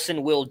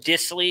Olsen, Will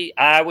Dissly.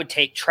 I would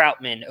take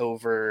Troutman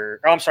over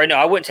 – oh, I'm sorry. No,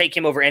 I wouldn't take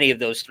him over any of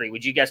those three.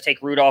 Would you guys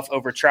take Rudolph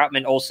over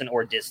Troutman, Olsen,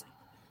 or Dissly?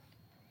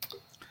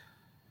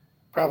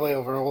 Probably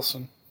over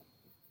Olsen.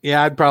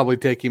 Yeah, I'd probably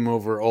take him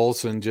over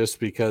Olsen just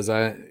because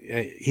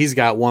he's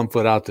got 1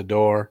 foot out the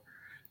door.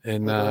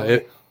 And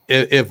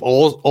if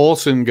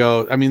Olsen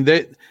goes – I mean,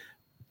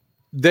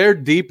 they're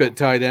deep at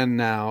tight end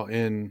now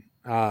in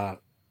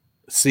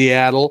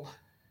Seattle –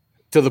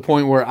 to the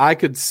point where I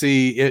could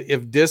see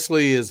if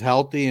Dissly is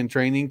healthy in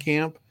training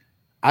camp,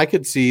 I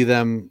could see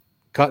them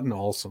cutting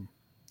Olsen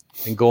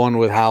and going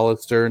with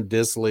Hollister and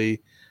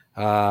Dissly.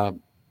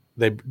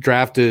 They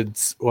drafted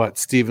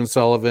Steven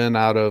Sullivan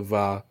out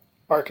of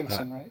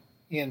Parkinson, right?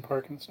 Ian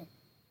Parkinson.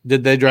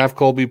 Did they draft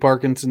Colby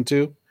Parkinson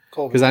too?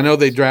 Because I know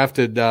they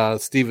drafted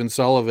Steven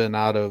Sullivan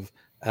out of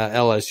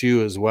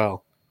LSU as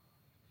well.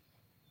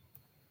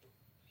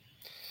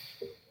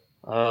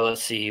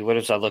 Let's see. What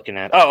was I looking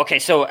at? Oh, okay.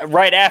 So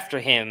right after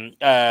him,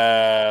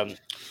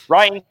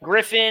 Ryan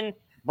Griffin,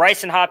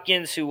 Bryson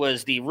Hopkins, who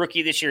was the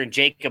rookie this year, and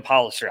Jacob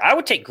Hollister. I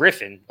would take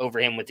Griffin over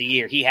him with the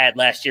year he had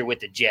last year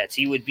with the Jets.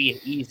 He would be an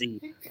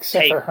easy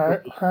Except take.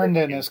 for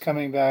Herndon is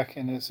coming back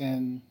and is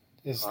in.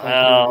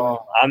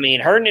 I mean,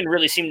 Herndon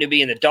really seemed to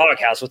be in the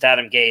doghouse with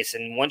Adam Gase.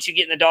 And once you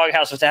get in the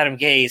doghouse with Adam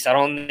Gase, I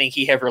don't think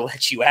he ever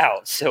lets you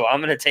out. So I'm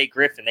going to take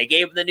Griffin. They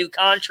gave him the new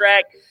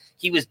contract.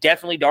 He was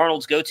definitely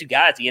Darnold's go-to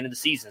guy at the end of the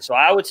season. So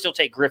I would still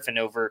take Griffin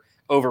over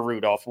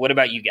Rudolph. What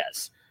about you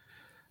guys?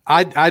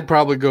 I'd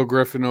probably go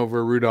Griffin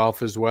over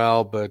Rudolph as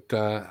well, but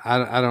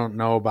I don't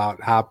know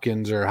about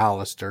Hopkins or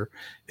Hollister.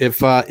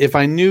 If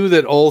I knew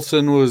that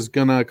Olsen was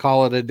going to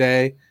call it a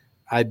day,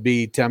 I'd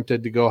be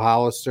tempted to go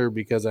Hollister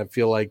because I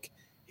feel like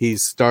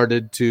he's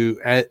started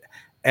to,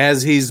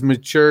 as he's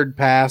matured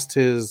past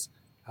his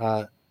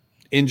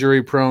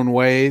injury-prone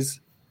ways,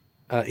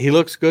 he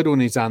looks good when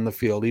he's on the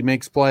field. He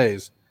makes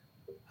plays.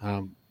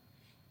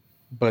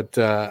 But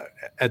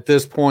at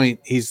this point,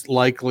 he's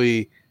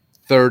likely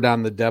third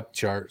on the depth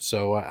chart,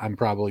 so I'm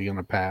probably going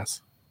to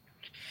pass.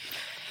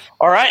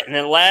 All right, and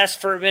then last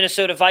for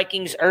Minnesota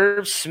Vikings,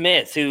 Irv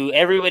Smith, who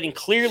everybody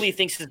clearly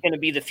thinks is going to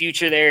be the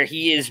future there.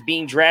 He is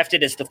being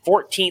drafted as the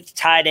 14th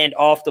tight end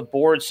off the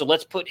board, so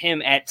let's put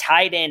him at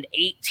tight end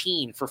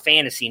 18 for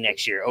fantasy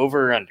next year.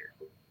 Over or under?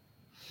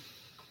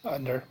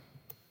 Under.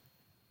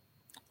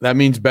 That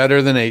means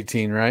better than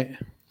 18, right?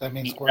 That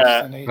means worse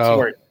than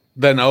 18.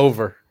 Then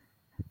over.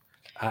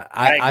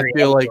 I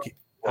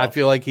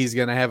feel like he's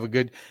going to have a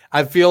good.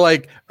 I feel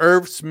like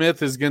Irv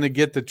Smith is going to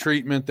get the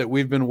treatment that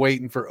we've been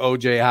waiting for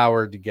OJ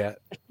Howard to get.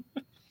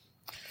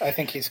 I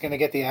think he's going to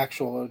get the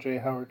actual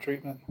OJ Howard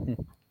treatment.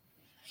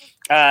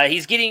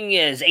 He's getting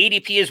his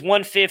ADP is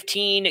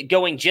 115,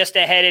 going just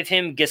ahead of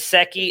him,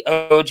 Gesicki,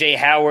 OJ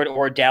Howard,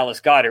 or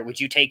Dallas Goedert. Would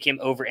you take him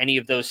over any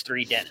of those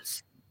three,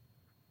 Dennis?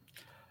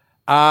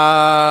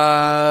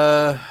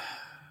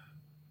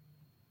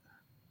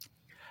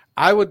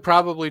 I would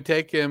probably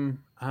take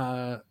him,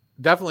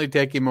 definitely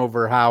take him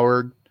over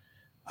Howard.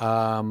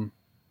 And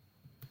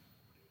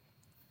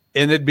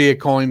it'd be a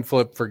coin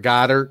flip for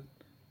Goddard.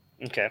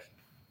 Okay.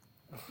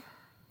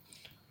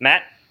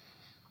 Matt?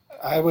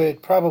 I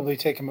would probably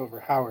take him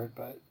over Howard,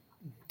 but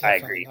I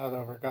agree. not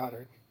over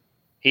Goddard.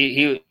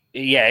 He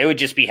Yeah, it would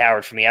just be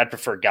Howard for me. I'd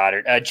prefer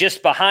Goddard.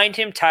 Just behind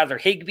him, Tyler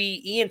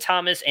Higbee, Ian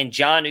Thomas, and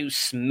Jonnu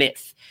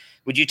Smith.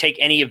 Would you take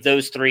any of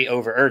those three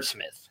over Irv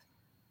Smith?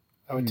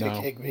 I would take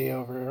Higbee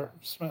over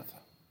Smith.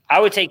 I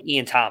would take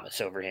Ian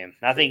Thomas over him.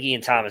 I think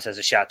Ian Thomas has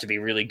a shot to be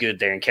really good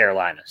there in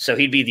Carolina, so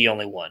he'd be the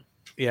only one.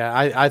 Yeah,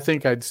 I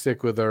think I'd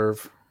stick with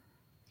Irv.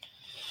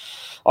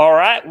 All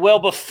right. Well,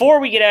 before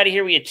we get out of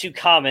here, we had 2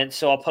 comments,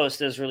 so I'll post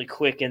those really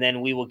quick, and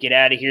then we will get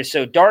out of here.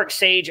 So Dark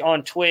Sage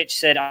on Twitch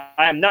said, I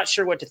am not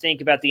sure what to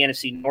think about the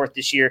NFC North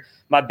this year.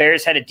 My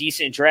Bears had a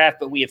decent draft,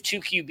 but we have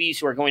 2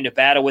 QBs who are going to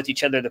battle with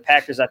each other. The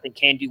Packers, I think,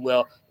 can do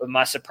well, but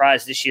my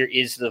surprise this year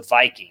is the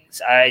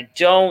Vikings. I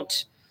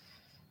don't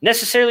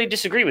necessarily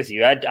disagree with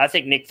you. I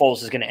think Nick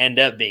Foles is going to end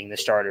up being the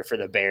starter for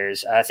the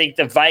Bears. I think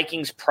the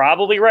Vikings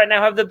probably right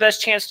now have the best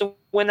chance to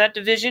win that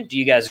division. Do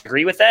you guys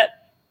agree with that?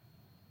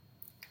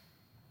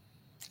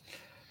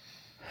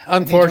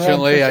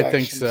 Unfortunately, I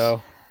think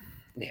so.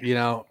 Yeah. You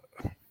know,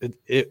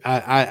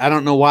 I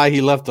don't know why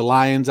he left the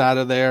Lions out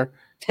of there.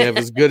 They have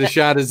as good a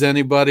shot as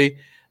anybody.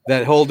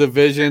 That whole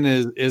division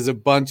is a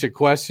bunch of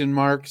question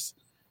marks.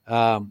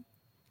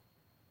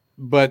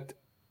 But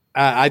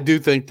I do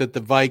think that the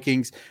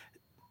Vikings,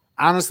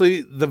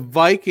 honestly, the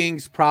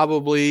Vikings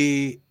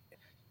probably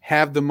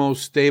have the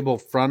most stable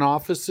front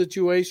office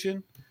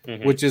situation,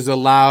 which has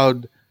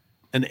allowed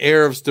an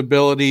air of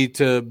stability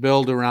to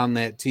build around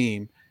that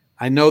team.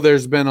 I know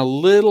there's been a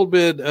little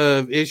bit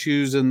of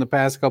issues in the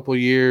past couple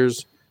of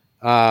years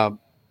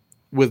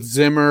with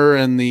Zimmer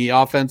and the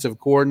offensive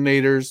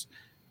coordinators.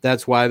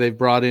 That's why they've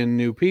brought in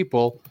new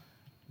people.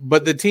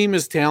 But the team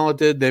is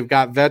talented. They've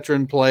got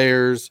veteran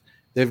players.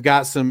 They've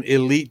got some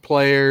elite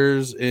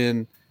players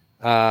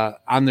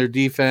on their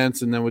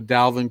defense, and then with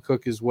Dalvin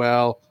Cook as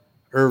well.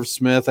 Irv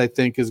Smith, I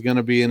think, is going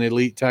to be an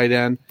elite tight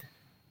end.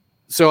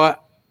 So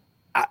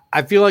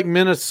I feel like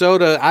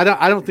Minnesota, I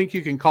don't think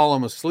you can call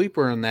them a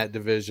sleeper in that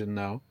division,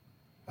 though.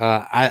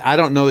 I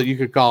don't know that you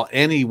could call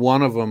any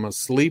one of them a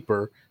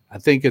sleeper. I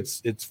think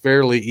it's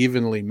fairly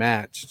evenly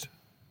matched.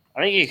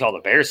 I think you can call the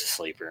Bears a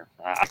sleeper.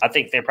 I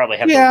think they probably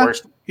have the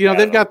worst. You know,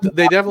 they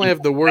definitely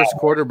have the worst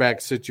quarterback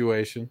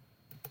situation.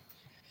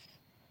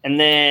 And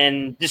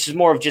then this is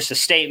more of just a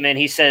statement.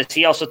 He says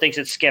he also thinks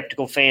that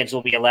skeptical fans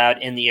will be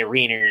allowed in the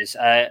arenas.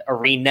 I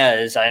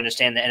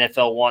understand the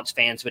NFL wants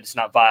fans, but it's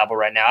not viable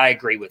right now. I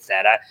agree with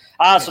that. I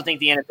also think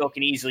the NFL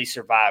can easily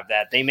survive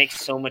that. They make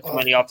so much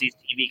money off these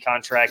TV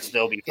contracts,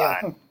 they'll be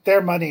fine.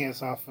 Their money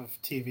is off of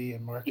TV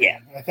and marketing.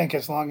 Yeah. I think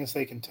as long as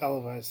they can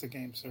televise the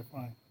games, they're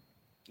fine.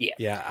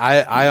 Yeah.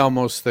 I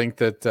almost think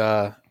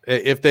that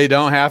if they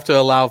don't have to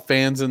allow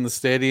fans in the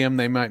stadium,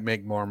 they might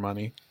make more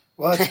money.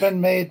 Well, it's been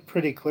made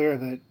pretty clear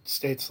that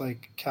states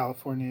like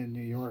California and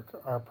New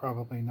York are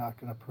probably not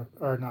going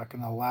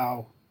to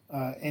allow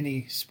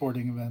any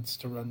sporting events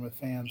to run with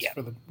fans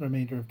for the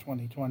remainder of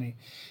 2020.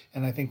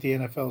 And I think the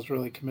NFL is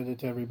really committed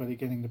to everybody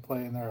getting to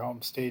play in their home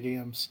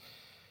stadiums.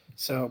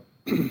 So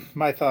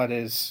my thought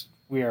is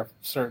we are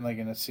certainly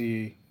going to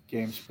see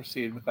games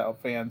proceed without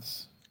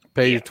fans.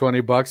 Pay your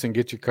 $20 and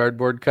get your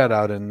cardboard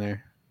cutout in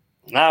there.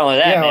 Not only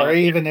that, man, or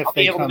even if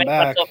they come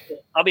back.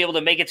 I'll be able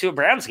to make it to a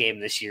Browns game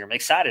this year. I'm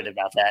excited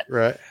about that.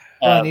 Right.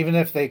 And even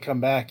if they come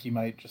back, you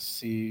might just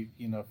see,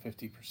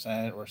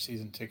 50% or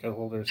season ticket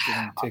holders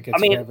getting tickets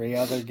for every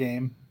other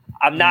game.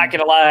 I'm not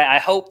going to lie. I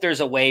hope there's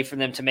a way for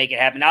them to make it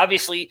happen.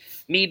 Obviously,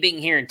 me being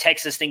here in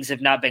Texas, things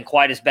have not been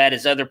quite as bad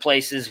as other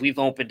places. We've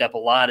opened up a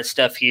lot of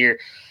stuff here.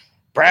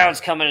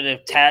 Browns coming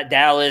to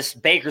Dallas.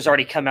 Baker's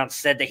already come out and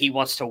said that he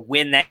wants to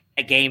win that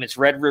game. It's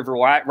Red River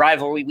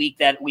rivalry week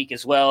that week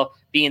as well.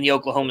 Being the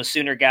Oklahoma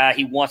Sooner guy,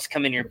 he wants to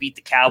come in here and beat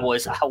the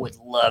Cowboys. I would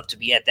love to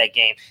be at that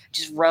game.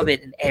 Just rub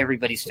it in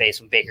everybody's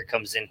face when Baker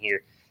comes in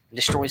here and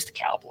destroys the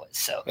Cowboys.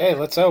 So hey,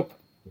 let's hope.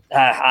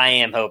 I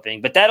am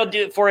hoping. But that'll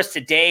do it for us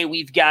today.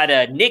 We've got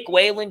Nick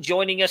Whalen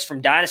joining us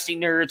from Dynasty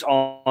Nerds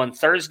on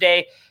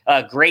Thursday.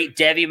 Great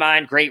Devy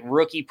mind, great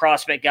rookie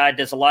prospect guy.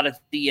 Does a lot of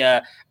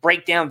the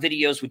breakdown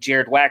videos with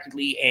Jared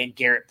Wackerly and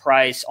Garrett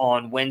Price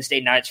on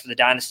Wednesday nights for the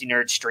Dynasty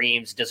Nerd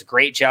streams. Does a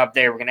great job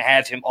there. We're going to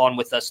have him on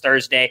with us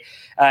Thursday.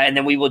 And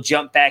then we will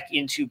jump back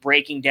into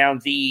breaking down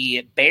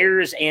the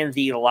Bears and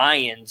the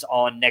Lions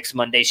on next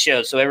Monday's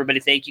show. So everybody,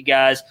 thank you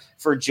guys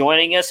for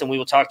joining us, and we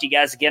will talk to you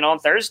guys again on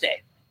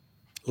Thursday.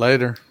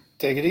 Later.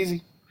 Take it easy.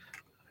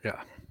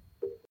 Yeah.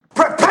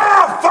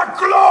 Prepare for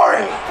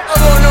glory! I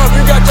don't know if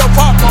you got your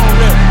popcorn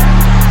ready.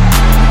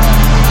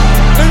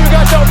 Do you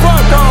got your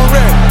popcorn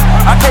ready?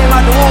 I came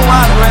out the womb,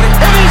 I was ready.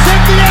 And he's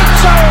hit the end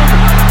zone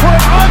for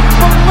an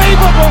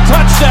unbelievable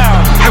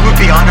touchdown. I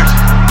would be honored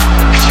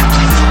if you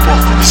played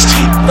football for this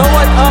team. Throw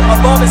it up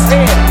above his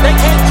head. They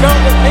can't jump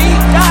with me.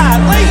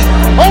 Golly.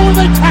 Oh,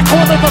 they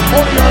tackle him at the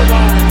 40-yard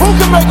line. Who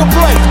can make a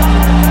play?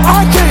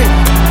 I can.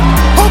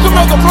 Who can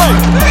make a play?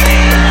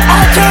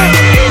 I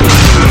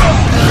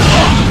can.